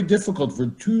very difficult for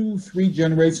 2-3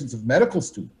 generations of medical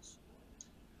students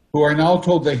who are now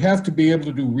told they have to be able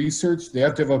to do research, they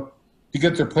have to have to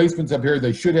get their placements up here,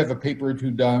 they should have a paper or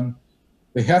two done.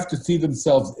 They have to see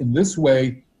themselves in this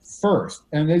way first.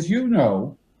 And as you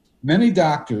know, many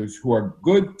doctors who are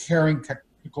good, caring,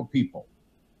 technical people,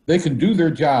 they can do their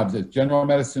jobs as general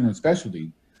medicine or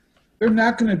specialty. They're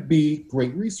not going to be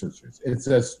great researchers. It's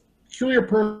a peculiar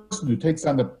person who takes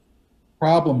on the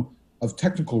problem of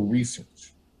technical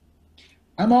research.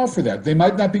 I'm all for that. They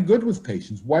might not be good with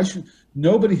patients.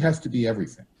 Nobody has to be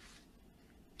everything,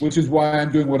 which is why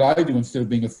I'm doing what I do instead of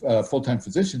being a full-time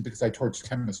physician, because I torch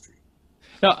chemistry.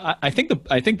 No, I think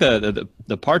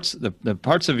the parts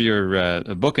of your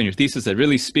book and your thesis that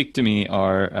really speak to me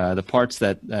are the parts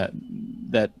that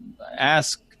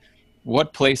ask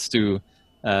what place do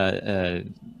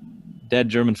dead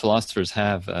German philosophers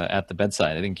have at the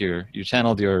bedside. I think you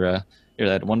channeled your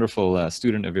that wonderful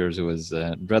student of yours who was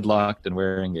dreadlocked and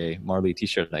wearing a Marley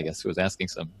T-shirt, I guess, who was asking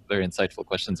some very insightful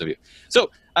questions of you.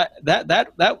 So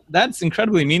that's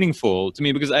incredibly meaningful to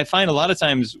me, because I find a lot of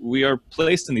times we are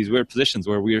placed in these weird positions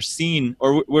where we are seen,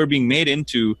 or we're being made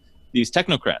into these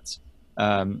technocrats.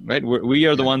 Right? We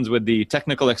are the ones with the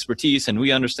technical expertise, and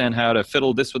we understand how to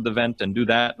fiddle this with the vent and do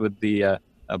that with the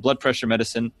blood pressure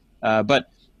medicine.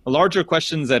 But larger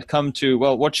questions that come to,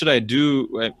 well, what should I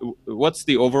do? What's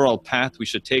the overall path we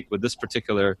should take with this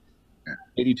particular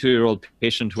 82-year-old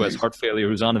patient who has heart failure,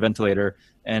 who's on a ventilator,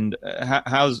 and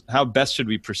how best should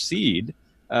we proceed,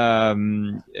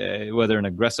 whether an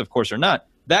aggressive course or not?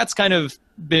 That's kind of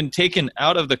been taken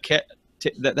out of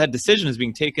that decision is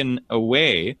being taken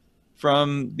away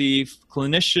from the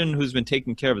clinician who's been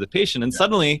taking care of the patient. And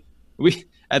suddenly we,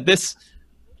 at this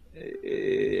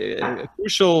a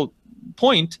crucial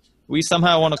point, we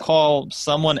somehow want to call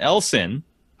someone else in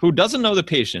who doesn't know the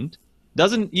patient,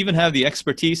 doesn't even have the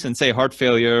expertise in, say, heart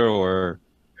failure, or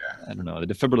I don't know,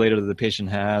 the defibrillator that the patient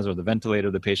has, or the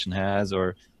ventilator the patient has,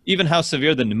 or even how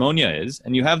severe the pneumonia is.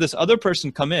 And you have this other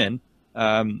person come in.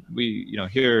 We,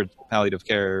 here palliative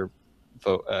care,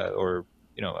 or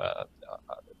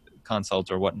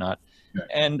consult or whatnot,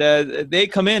 and they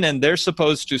come in and they're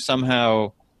supposed to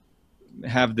somehow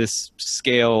have this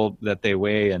scale that they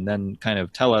weigh and then kind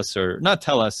of tell us, or not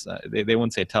tell us, they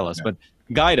won't say tell us, but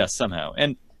guide us somehow.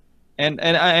 And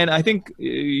I think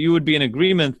you would be in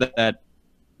agreement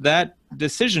that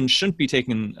decision shouldn't be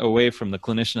taken away from the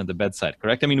clinician at the bedside,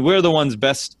 correct? I mean, we're the ones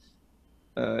best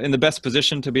in the best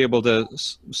position to be able to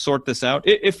sort this out,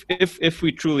 if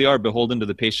we truly are beholden to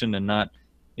the patient and not,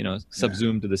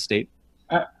 subsumed to the state.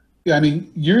 I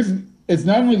mean, it's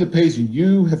not only the patient.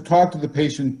 You have talked to the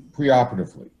patient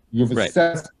preoperatively. You've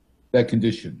assessed that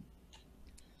condition.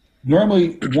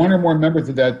 Normally, one or more members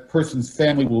of that person's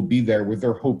family will be there with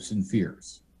their hopes and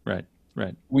fears. Right.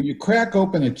 When you crack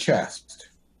open a chest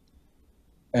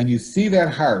and you see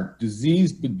that heart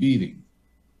diseased but beating,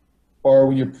 or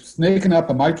when you're snaking up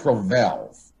a mitral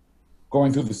valve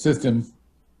going through the system,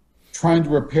 trying to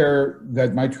repair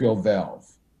that mitral valve,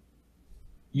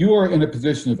 you are in a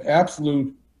position of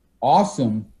absolute,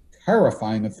 awesome,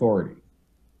 terrifying authority.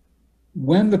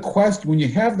 When you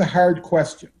have the hard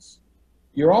questions,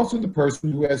 you're also the person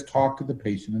who has talked to the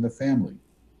patient and the family.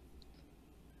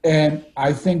 And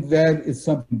I think that is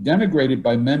something denigrated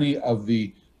by many of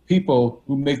the people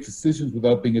who make decisions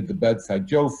without being at the bedside.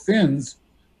 Joe Finns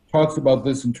talks about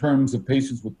this in terms of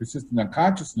patients with persistent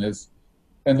unconsciousness,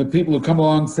 and the people who come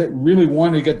along say, really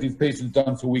want to get these patients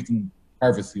done so we can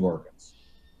harvest the organs.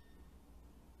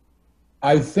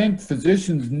 I think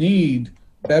physicians need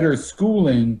better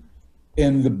schooling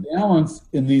in the balance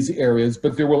in these areas,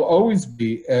 but there will always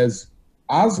be, as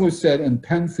Osler said and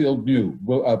Penfield knew,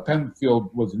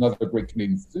 Penfield was another great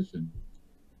Canadian physician,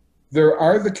 there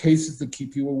are the cases that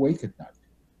keep you awake at night.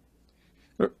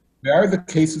 Sure. There are the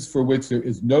cases for which there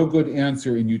is no good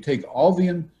answer, and you take all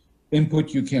the input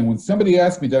you can. When somebody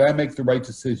asks me, did I make the right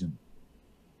decision?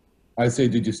 I say,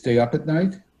 did you stay up at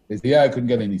night? They say, yeah, I couldn't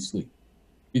get any sleep.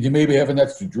 Did you maybe have an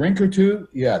extra drink or two?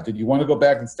 Yeah. Did you want to go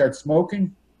back and start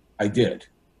smoking? I did.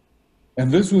 And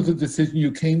this was a decision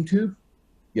you came to?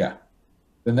 Yeah.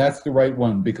 Then that's the right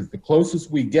one, because the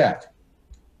closest we get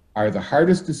are the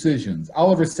hardest decisions.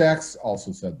 Oliver Sacks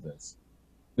also said this,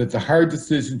 that the hard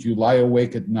decisions, you lie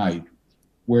awake at night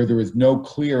where there is no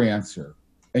clear answer.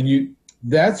 And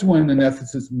that's when an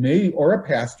ethicist or a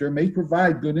pastor may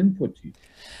provide good input to you,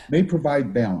 may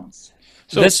provide balance.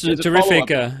 So that's terrific,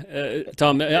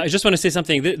 Tom. I just want to say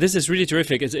something. This is really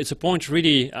terrific. It's a point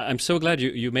really, I'm so glad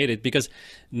you made it, because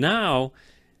now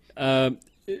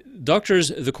doctors,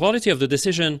 the quality of the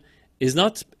decision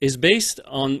is based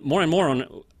on more and more on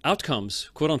outcomes,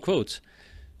 quote unquote.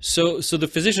 So the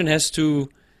physician has to,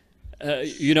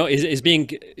 is being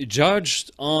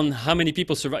judged on how many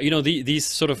people survive. These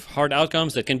sort of hard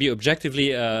outcomes that can be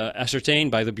objectively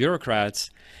ascertained by the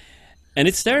bureaucrats, and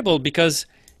it's terrible because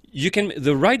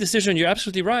the right decision, you're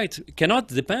absolutely right, cannot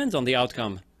depend on the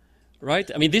outcome, right?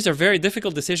 I mean, these are very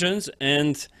difficult decisions,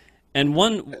 and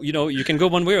one, you can go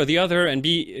one way or the other and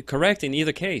be correct in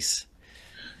either case.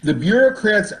 The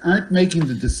bureaucrats aren't making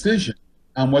the decision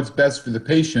on what's best for the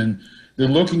patient. They're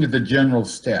looking at the general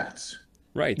stats.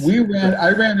 Right.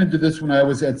 I ran into this when I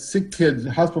was at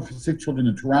Hospital for Sick Children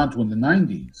in Toronto in the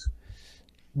 90s,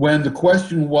 when the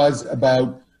question was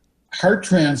about heart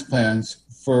transplants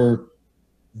for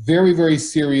very, very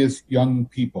serious young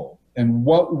people, and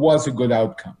what was a good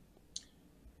outcome.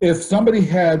 If somebody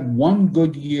had one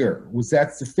good year, was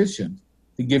that sufficient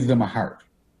to give them a heart?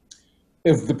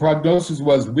 If the prognosis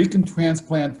was, we can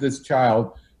transplant this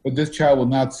child, but this child will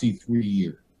not see 3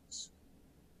 years,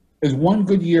 is one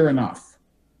good year enough?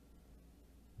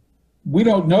 We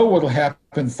don't know what will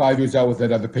happen 5 years out with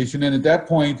that other patient, and at that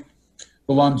point,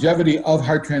 the longevity of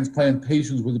heart transplant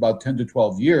patients was about 10 to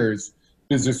 12 years,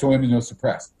 because they're so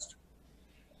immunosuppressed.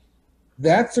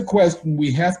 That's a question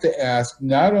we have to ask,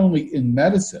 not only in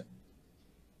medicine,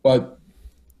 but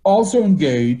also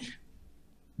engage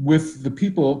with the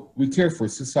people we care for,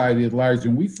 society at large.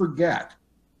 And we forget,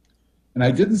 and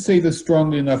I didn't say this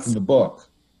strongly enough in the book,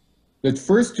 that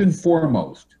first and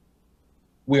foremost,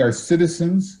 we are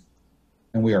citizens,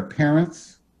 and we are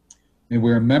parents, and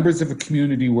we are members of a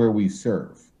community where we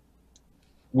serve.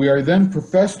 We are then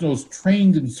professionals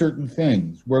trained in certain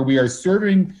things where we are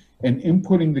serving and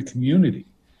inputting the community.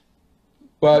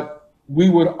 But we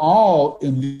would all,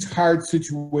 in these hard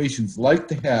situations, like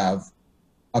to have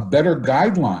a better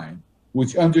guideline,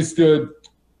 which understood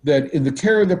that in the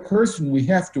care of the person, we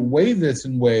have to weigh this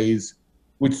in ways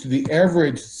which to the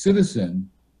average citizen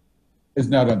is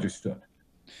not understood.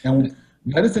 And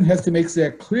medicine has to make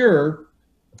that clearer,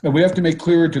 and we have to make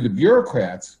clearer to the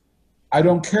bureaucrats, I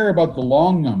don't care about the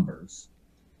long numbers.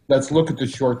 Let's look at the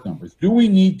short numbers. Do we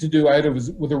need to do, I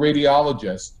was with a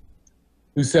radiologist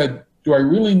who said, do I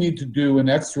really need to do an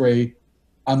x-ray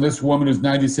on this woman who's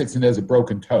 96 and has a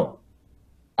broken toe?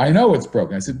 I know it's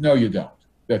broken. I said, no, you don't.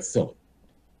 That's silly.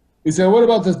 He said, what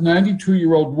about this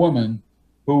 92-year-old woman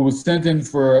who was sent in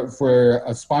for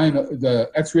a spine,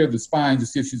 the x-ray of the spine to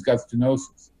see if she's got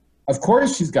stenosis? Of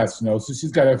course she's got stenosis.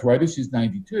 She's got arthritis. She's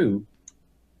 92.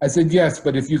 I said, yes,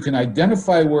 but if you can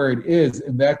identify where it is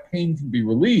and that pain can be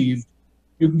relieved,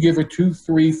 you can give her 2,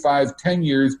 3, 5, 10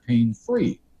 years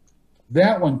pain-free.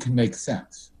 That one can make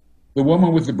sense. The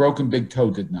woman with the broken big toe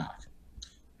did not.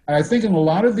 And I think in a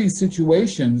lot of these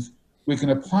situations, we can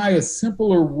apply a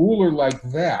simpler ruler like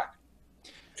that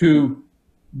to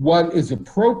what is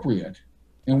appropriate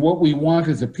and what we want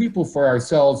as a people for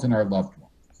ourselves and our loved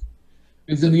ones.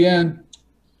 Because in the end,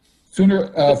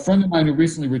 a friend of mine who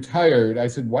recently retired, I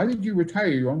said, why did you retire?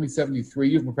 You're only 73,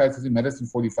 you've been practicing medicine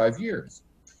 45 years.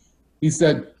 He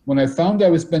said, when I found I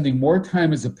was spending more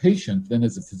time as a patient than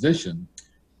as a physician,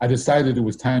 I decided it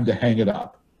was time to hang it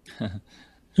up.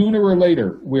 Sooner or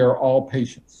later, we are all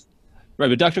patients. Right,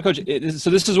 but Dr. Koch, so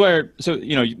this is where, so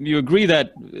you agree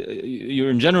that you're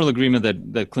in general agreement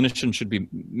that clinicians should be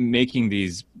making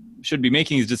these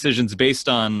decisions based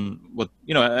on what,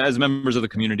 as members of the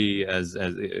community, as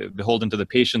beholden to the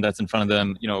patient that's in front of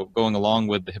them, going along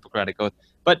with the Hippocratic Oath.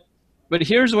 But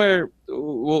here's where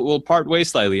we'll part ways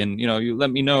slightly, and you let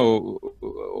me know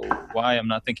why I'm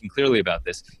not thinking clearly about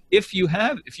this. If you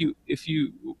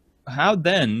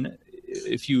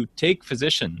take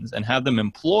physicians and have them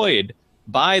employed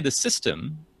by the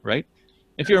system, right?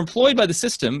 If you're employed by the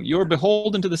system, you're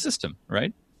beholden to the system,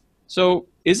 right? So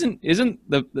isn't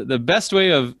the best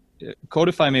way of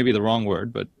codify, maybe the wrong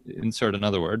word, but insert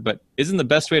another word, but isn't the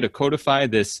best way to codify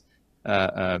this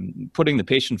putting the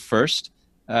patient first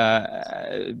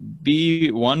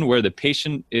be one where the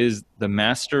patient is the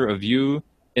master of you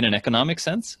in an economic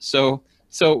sense? So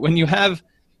when you have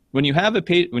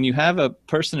a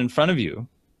person in front of you,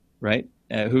 right,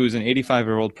 who's an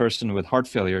 85-year-old person with heart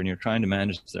failure, and you're trying to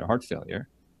manage their heart failure,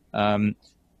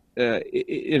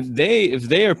 if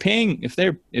they are paying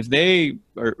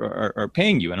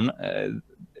you, and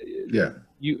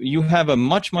you have a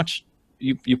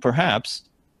you perhaps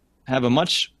have a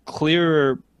much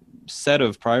clearer set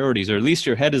of priorities, or at least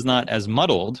your head is not as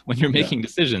muddled when you're making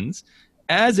decisions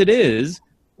as it is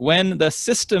when the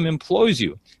system employs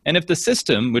you. And if the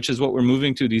system, which is what we're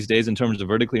moving to these days in terms of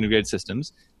vertically integrated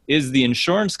systems, is the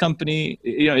insurance company,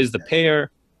 is the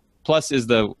payer, plus is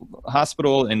the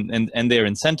hospital, and they're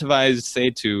incentivized, say,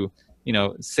 to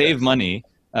save money,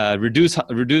 reduce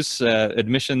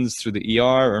admissions through the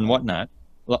ER and whatnot.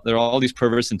 There are all these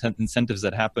perverse incentives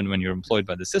that happen when you're employed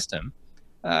by the system.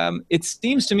 It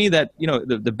seems to me that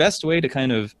the best way to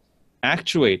kind of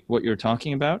actuate what you're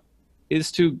talking about is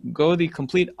to go the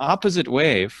complete opposite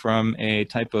way from a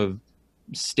type of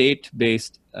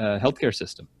state-based healthcare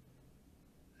system.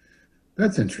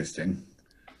 That's interesting.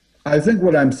 I think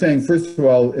what I'm saying, first of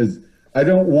all, is I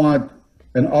don't want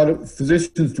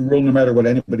physicians to rule no matter what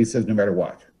anybody says, no matter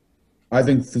what. I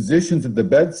think physicians at the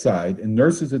bedside and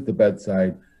nurses at the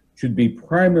bedside should be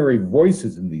primary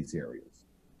voices in these areas.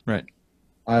 Right.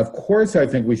 Of course, I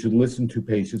think we should listen to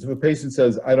patients. If a patient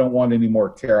says, I don't want any more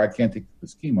care, I can't take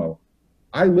this chemo,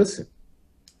 I listen.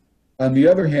 On the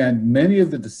other hand, many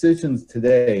of the decisions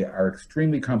today are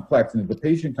extremely complex. And if the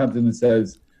patient comes in and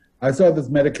says, I saw this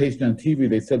medication on TV,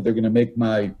 they said they're going to make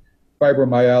my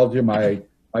fibromyalgia,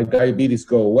 my diabetes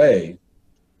go away.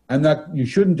 You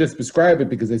shouldn't just prescribe it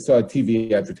because they saw a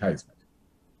TV advertisement.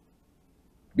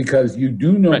 Because you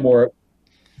do know more.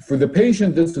 For the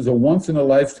patient, this is a once in a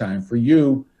lifetime. For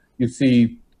you, you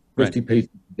see 50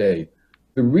 patients a day.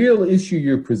 The real issue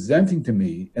you're presenting to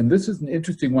me, and this is an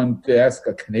interesting one to ask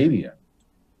a Canadian,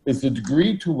 is the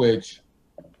degree to which,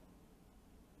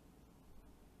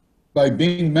 by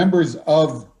being members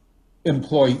of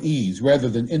employees rather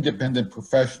than independent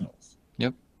professionals,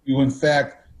 you in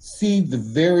fact cede the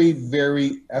very,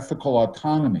 very ethical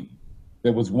autonomy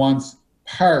that was once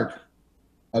part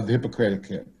of the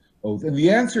Hippocratic Oath. And the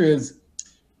answer is,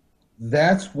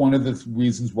 that's one of the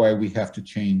reasons why we have to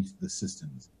change the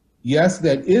systems. Yes,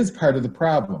 that is part of the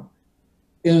problem.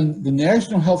 In the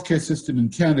national healthcare system in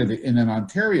Canada and in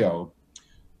Ontario,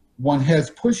 one has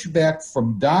pushback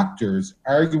from doctors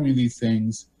arguing these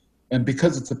things, and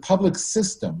because it's a public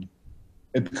system,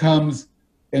 It becomes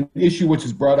an issue which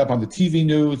is brought up on the TV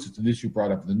news. It's an issue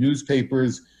brought up in the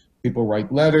newspapers. People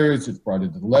write letters. It's brought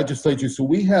into the legislature. So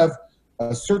we have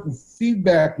a certain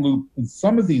feedback loop in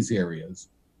some of these areas,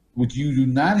 which you do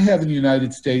not have in the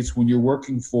United States when you're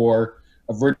working for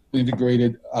a vertically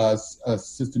integrated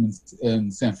system in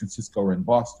San Francisco or in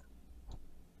Boston.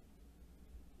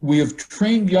 We have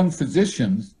trained young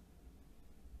physicians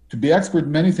to be expert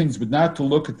in many things, but not to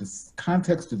look at the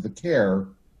context of the care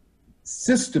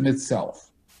system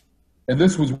itself. And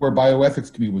this was where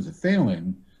bioethics to me was a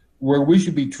failing, where we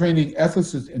should be training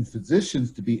ethicists and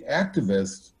physicians to be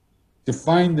activists to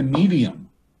find the medium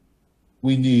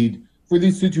we need for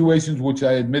these situations, which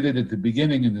I admitted at the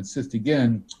beginning and insist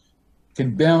again,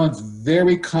 can balance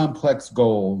very complex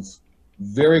goals,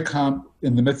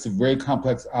 in the midst of very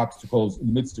complex obstacles, in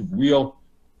the midst of real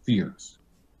fears.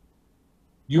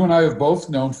 You and I have both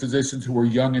known physicians who were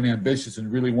young and ambitious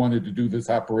and really wanted to do this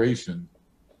operation,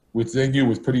 which they knew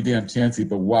was pretty damn chancy,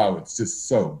 but wow, it's just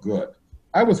so good.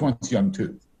 I was once young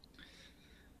too,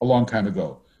 a long time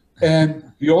ago.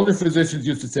 And the older physicians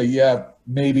used to say, yeah,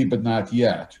 maybe, but not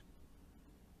yet.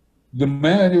 The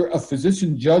matter of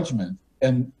physician judgment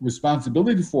and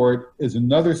responsibility for it is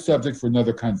another subject for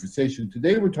another conversation.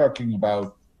 Today we're talking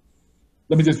about,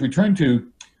 let me just return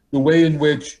to the way in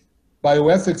which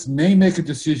bioethics may make a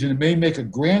decision, may make a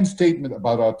grand statement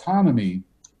about autonomy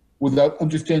without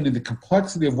understanding the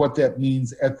complexity of what that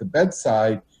means at the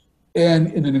bedside,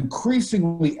 and in an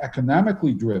increasingly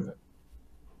economically driven,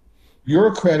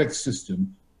 bureaucratic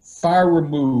system, far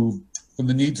removed from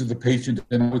the needs of the patient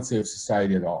and I would say of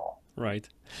society at all. Right.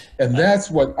 And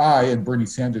that's what I and Bernie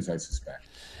Sanders, I suspect.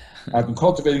 I've been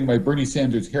cultivating my Bernie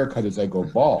Sanders haircut as I go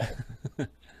bald.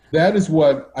 That is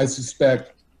what I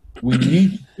suspect we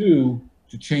need to do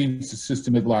to change the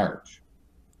system at large.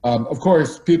 Of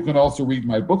course, people can also read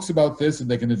my books about this, and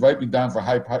they can invite me down for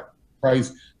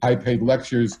high-priced, high-paid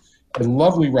lectures at a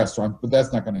lovely restaurant, but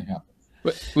that's not going to happen.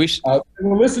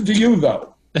 We'll listen to you,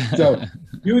 though. So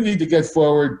you need to get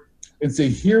forward and say,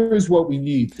 here is what we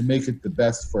need to make it the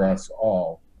best for us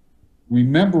all,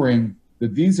 remembering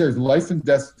that these are life and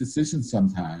death decisions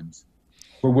sometimes,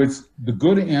 for which the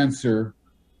good answer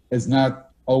is not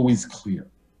always clear.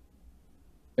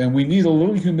 And we need a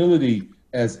little humility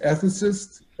as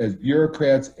ethicists, as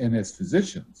bureaucrats, and as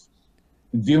physicians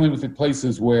in dealing with the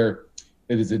places where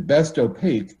it is at best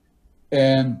opaque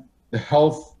and the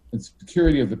health and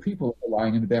security of the people are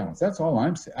lying in the balance. That's all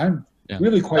I'm saying. I'm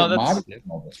really quite modest in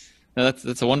all this. No,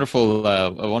 that's a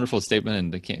wonderful statement,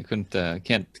 and I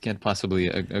can't possibly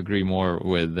agree more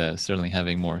with certainly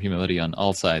having more humility on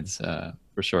all sides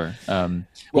for sure.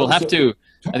 We'll have to.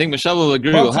 I think Michelle will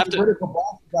agree. We'll have to. Vertical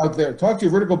bosses out there. Talk to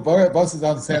your vertical bosses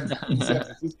out in San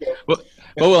Francisco.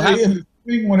 we'll have. In the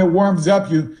spring when it warms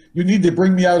up, you need to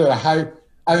bring me out at a high.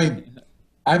 I mean,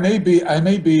 I may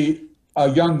be a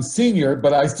young senior,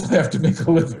 but I still have to make a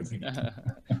living.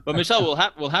 But Michelle,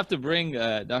 we'll have to bring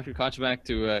Dr. Koch back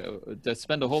to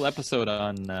spend a whole episode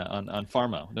on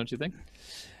pharma, don't you think?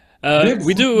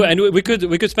 We do, and we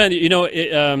could spend.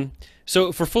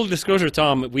 So for full disclosure,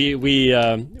 Tom, we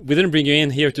didn't bring you in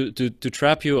here to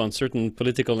trap you on certain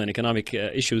political and economic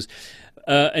issues.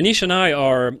 Anish and I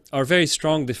are very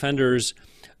strong defenders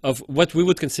of what we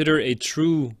would consider a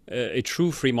true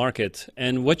free market,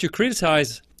 and what you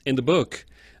criticize in the book,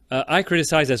 I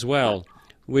criticize as well,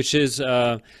 which is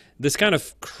this kind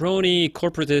of crony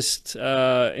corporatist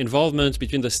involvement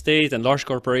between the state and large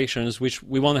corporations, which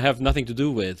we want to have nothing to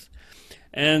do with.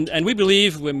 And we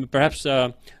believe, perhaps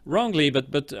wrongly,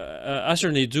 but I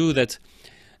certainly do, that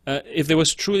if there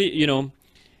was truly,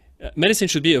 medicine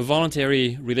should be a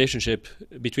voluntary relationship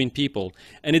between people.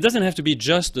 And it doesn't have to be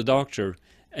just the doctor.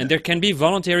 And there can be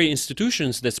voluntary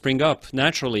institutions that spring up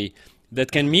naturally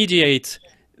that can mediate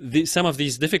some of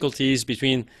these difficulties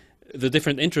between the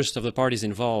different interests of the parties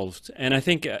involved. And I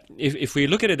think if we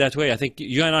look at it that way, I think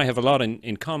you and I have a lot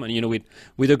in common.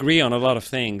 We'd agree on a lot of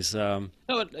things. No,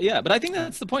 but I think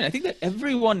that's the point. I think that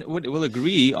everyone will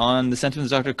agree on the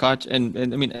sentiments of Dr. Koch. And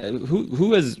I mean,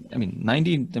 who has, I mean,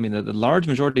 the large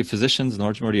majority of physicians, the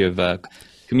large majority of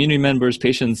community members,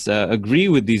 patients agree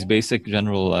with these basic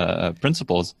general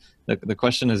principles. The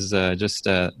question is just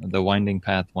the winding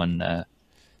path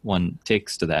one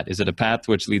takes to that. Is it a path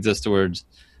which leads us towards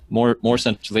more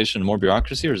centralization, more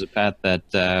bureaucracy, or is it a path that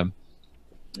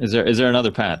is there another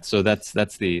path? So there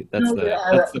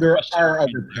are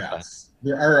other paths.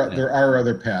 There are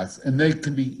other paths, and they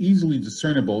can be easily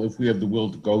discernible if we have the will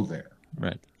to go there.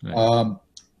 Right.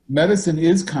 Medicine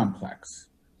is complex.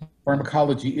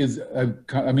 Pharmacology is.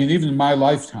 Even in my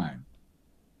lifetime,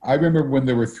 I remember when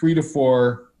there were 3 to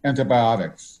 4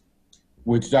 antibiotics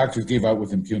which doctors gave out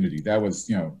with impunity. That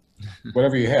was,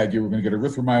 whatever you had, you were going to get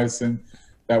erythromycin.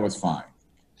 That was fine.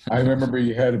 I remember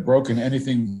you had a broken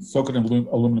anything, soak it in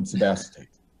aluminum subacetate.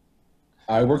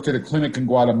 I worked at a clinic in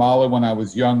Guatemala when I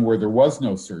was young where there was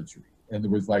no surgery, and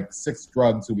there was like 6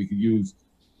 drugs that we could use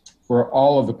for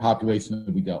all of the population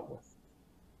that we dealt with.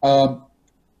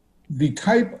 The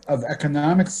type of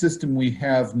economic system we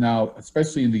have now,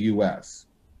 especially in the US,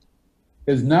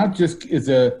 is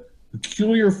a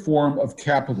peculiar form of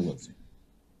capitalism,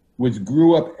 which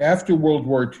grew up after World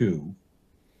War II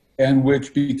and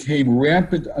which became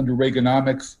rampant under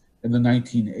Reaganomics in the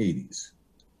 1980s.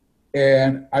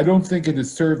 And I don't think it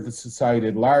has served the society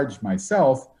at large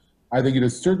myself. I think it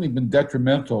has certainly been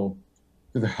detrimental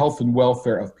to the health and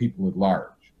welfare of people at large.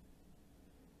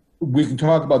 We can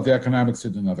talk about the economics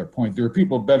at another point. There are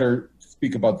people better to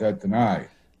speak about that than I.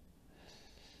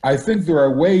 I think there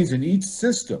are ways in each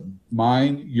system,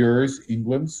 mine, yours,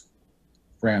 England's,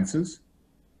 France's,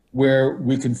 where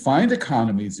we can find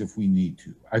economies if we need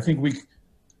to. I think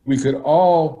we could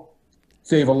all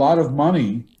save a lot of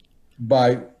money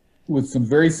with some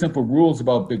very simple rules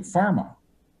about big pharma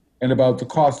and about the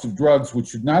cost of drugs, which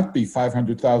should not be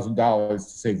 $500,000 to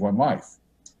save one life,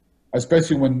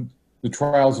 especially when the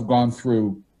trials have gone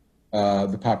through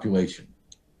the population.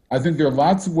 I think there are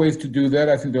lots of ways to do that.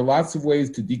 I think there are lots of ways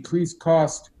to decrease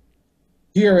cost.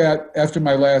 Here, after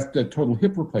my last total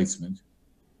hip replacement,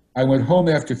 I went home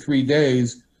after 3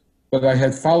 days, but I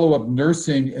had follow-up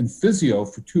nursing and physio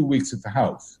for 2 weeks at the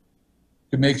house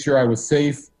to make sure I was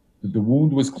safe, that the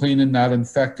wound was clean and not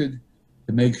infected,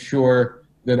 to make sure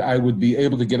that I would be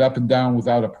able to get up and down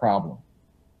without a problem.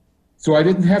 So I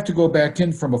didn't have to go back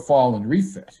in from a fall and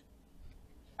refit.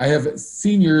 I have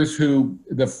seniors who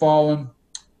have fallen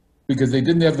because they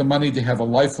didn't have the money to have a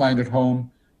lifeline at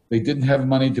home. They didn't have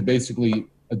money to basically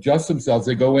adjust themselves.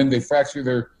 They go in, they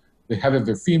fracture they have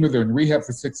their femur, they're in rehab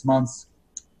for 6 months.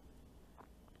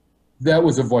 That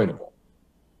was avoidable.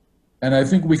 And I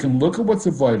think we can look at what's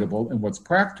avoidable and what's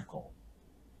practical,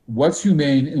 what's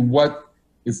humane, and what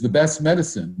is the best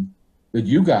medicine that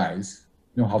you guys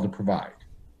know how to provide.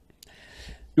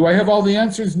 Do I have all the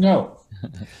answers? No.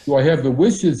 Do I have the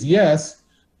wishes? Yes.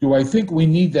 Do I think we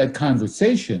need that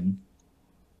conversation?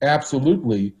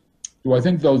 Absolutely. Do I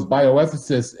think those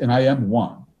bioethicists, and I am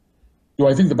one, do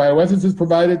I think the bioethicists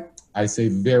provide it? I say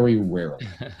very rarely.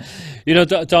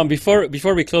 Tom, before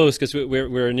we close, because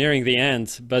we're nearing the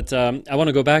end, but I want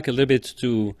to go back a little bit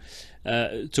to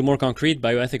more concrete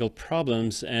bioethical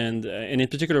problems, and in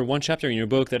particular one chapter in your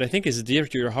book that I think is dear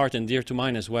to your heart and dear to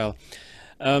mine as well.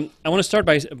 I want to start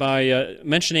by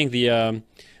mentioning the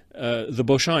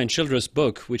Beauchamp and Childress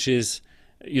book, which is,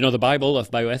 the Bible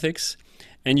of bioethics,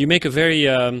 and you make a very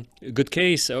good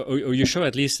case, or you show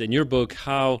at least in your book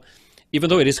how, even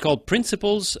though it is called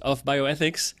Principles of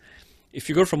Bioethics, if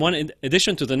you go from one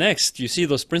edition to the next, you see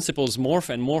those principles morph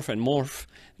and morph and morph,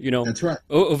 That's right.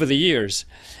 over the years.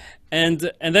 And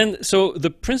then, so the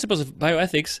principles of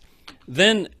bioethics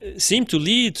then seem to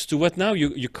lead to what now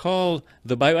you call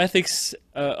the bioethics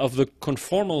of the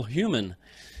conformal human.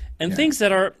 And things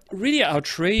that are really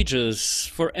outrageous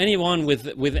for anyone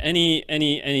with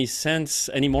any sense,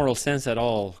 any moral sense at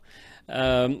all.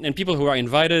 And people who are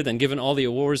invited and given all the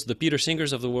awards, the Peter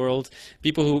Singers of the world,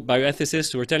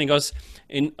 bioethicists who are telling us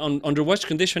under what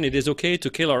condition it is okay to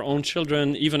kill our own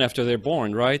children even after they're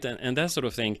born, right? And that sort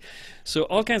of thing. So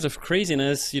all kinds of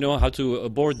craziness, how to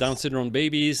abort Down syndrome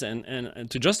babies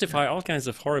and to justify all kinds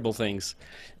of horrible things.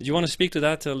 Do you want to speak to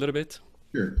that a little bit?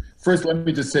 Sure. First, let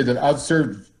me just say that I've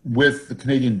served with the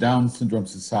Canadian Down Syndrome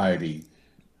Society,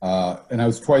 and I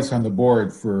was twice on the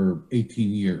board for 18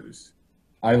 years.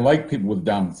 I like people with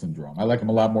Down syndrome. I like them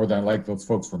a lot more than I like those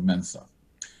folks from Mensa.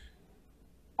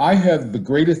 I have the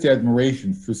greatest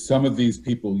admiration for some of these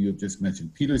people you have just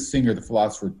mentioned. Peter Singer, the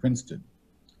philosopher at Princeton,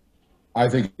 I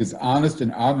think is honest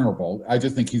and honorable. I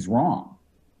just think he's wrong.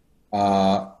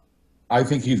 I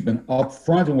think he's been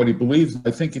upfront in what he believes.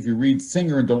 I think if you read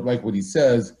Singer and don't like what he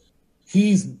says,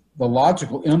 he's the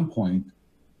logical endpoint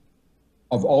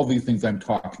of all these things I'm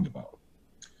talking about.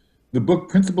 The book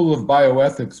Principle of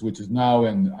Bioethics, which is now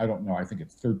in, I think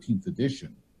it's 13th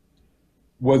edition,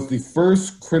 was the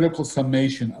first critical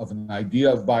summation of an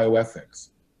idea of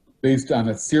bioethics based on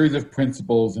a series of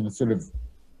principles in a sort of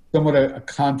somewhat a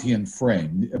Kantian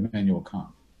frame, Immanuel Kant.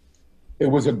 It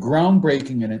was a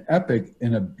groundbreaking and an epic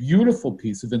and a beautiful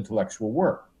piece of intellectual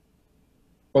work.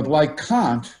 But like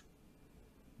Kant,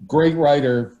 great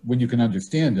writer when you can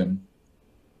understand him,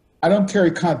 I don't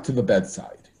carry Kant to the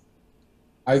bedside.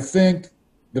 I think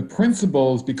the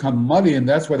principles become muddy, and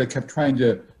that's why they kept trying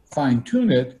to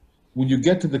fine-tune it when you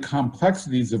get to the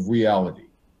complexities of reality.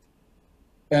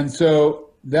 And so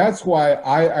that's why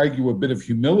I argue a bit of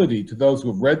humility to those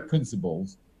who have read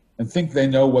principles and think they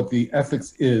know what the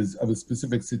ethics is of a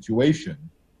specific situation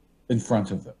in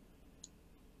front of them.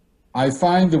 I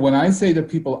find that when I say to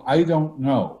people, I don't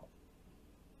know,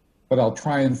 but I'll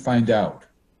try and find out,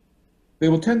 they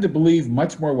will tend to believe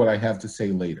much more what I have to say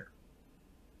later.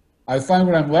 I find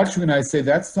when I'm lecturing and I say,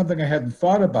 that's something I hadn't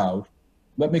thought about,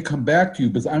 let me come back to you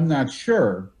because I'm not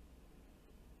sure,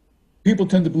 people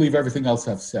tend to believe everything else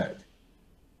I've said.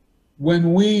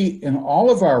 When we, in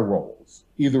all of our roles,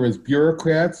 either as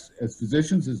bureaucrats, as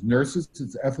physicians, as nurses,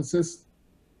 as ethicists,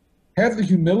 have the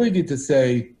humility to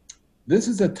say, this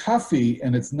is a toughie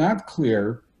and it's not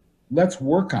clear, let's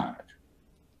work on it.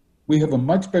 We have a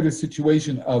much better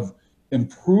situation of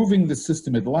improving the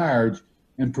system at large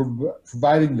and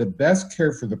providing the best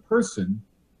care for the person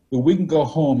that we can go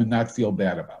home and not feel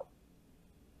bad about.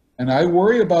 And I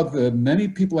worry about the many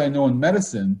people I know in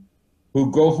medicine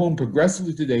who go home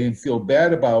progressively today and feel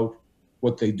bad about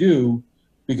what they do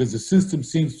because the system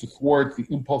seems to thwart the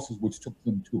impulses which took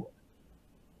them to it.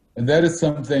 And that is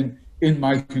something, in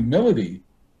my humility,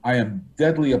 I am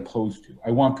deadly opposed to.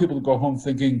 I want people to go home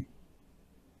thinking,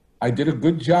 I did a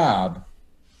good job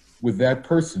with that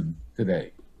person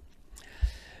today.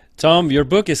 Tom, your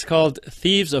book is called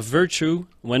Thieves of Virtue,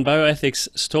 When Bioethics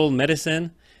Stole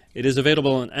Medicine. It is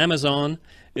available on Amazon.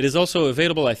 It is also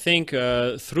available, I think,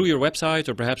 through your website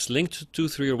or perhaps linked to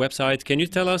through your website. Can you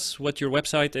tell us what your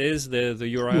website is, the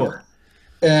URL? Sure.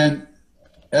 And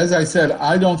as I said,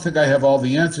 I don't think I have all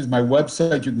the answers. My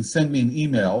website, you can send me an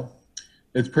email.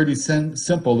 It's pretty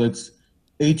simple. It's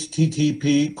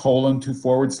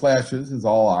http:// is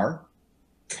all R,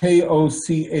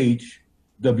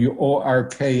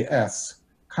 KOCHWORKS,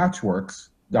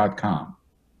 Kochworks.com.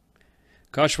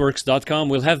 Kochworks.com.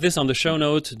 We'll have this on the show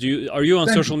notes. Are you on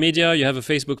social media? You have a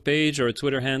Facebook page or a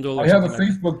Twitter handle? I have a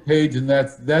Facebook page, and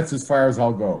that's as far as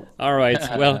I'll go. All right.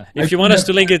 Well, if you want us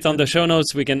to link it on the show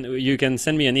notes, you can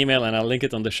send me an email, and I'll link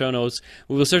it on the show notes.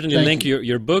 We will certainly link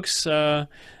your books.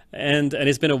 And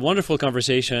it's been a wonderful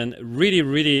conversation. Really,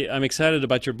 really, I'm excited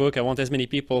about your book. I want as many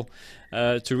people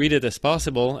to read it as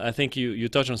possible. I think you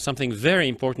touch on something very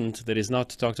important that is not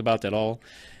talked about at all.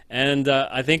 And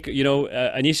I think,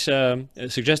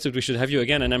 Anish suggested we should have you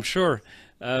again, and I'm sure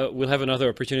we'll have another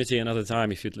opportunity another time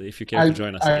if you care to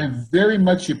join us. I very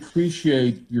much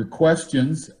appreciate your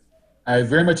questions. I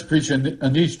very much appreciate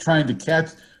Anish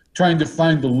trying to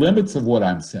find the limits of what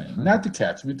I'm saying, not to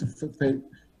catch me,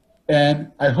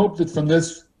 and I hope that from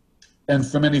this and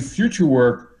from any future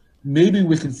work, maybe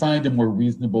we can find a more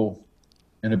reasonable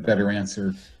and a better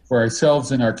answer for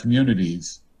ourselves and our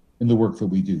communities in the work that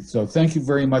we do. So thank you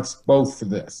very much both for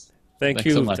this. Thanks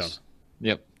you so much. Tom.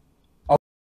 Yep.